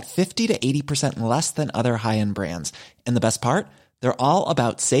 all at 50 to 80% less than other high-end brands. And the best part? They're all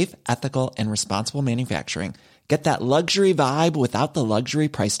about safe, ethical, and responsible manufacturing. Get that luxury vibe without the luxury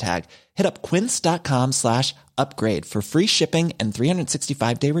price tag. Hit up quince.com/upgrade for free shipping and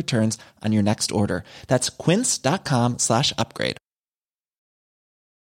 365-day returns on your next order. That's quince.com/upgrade.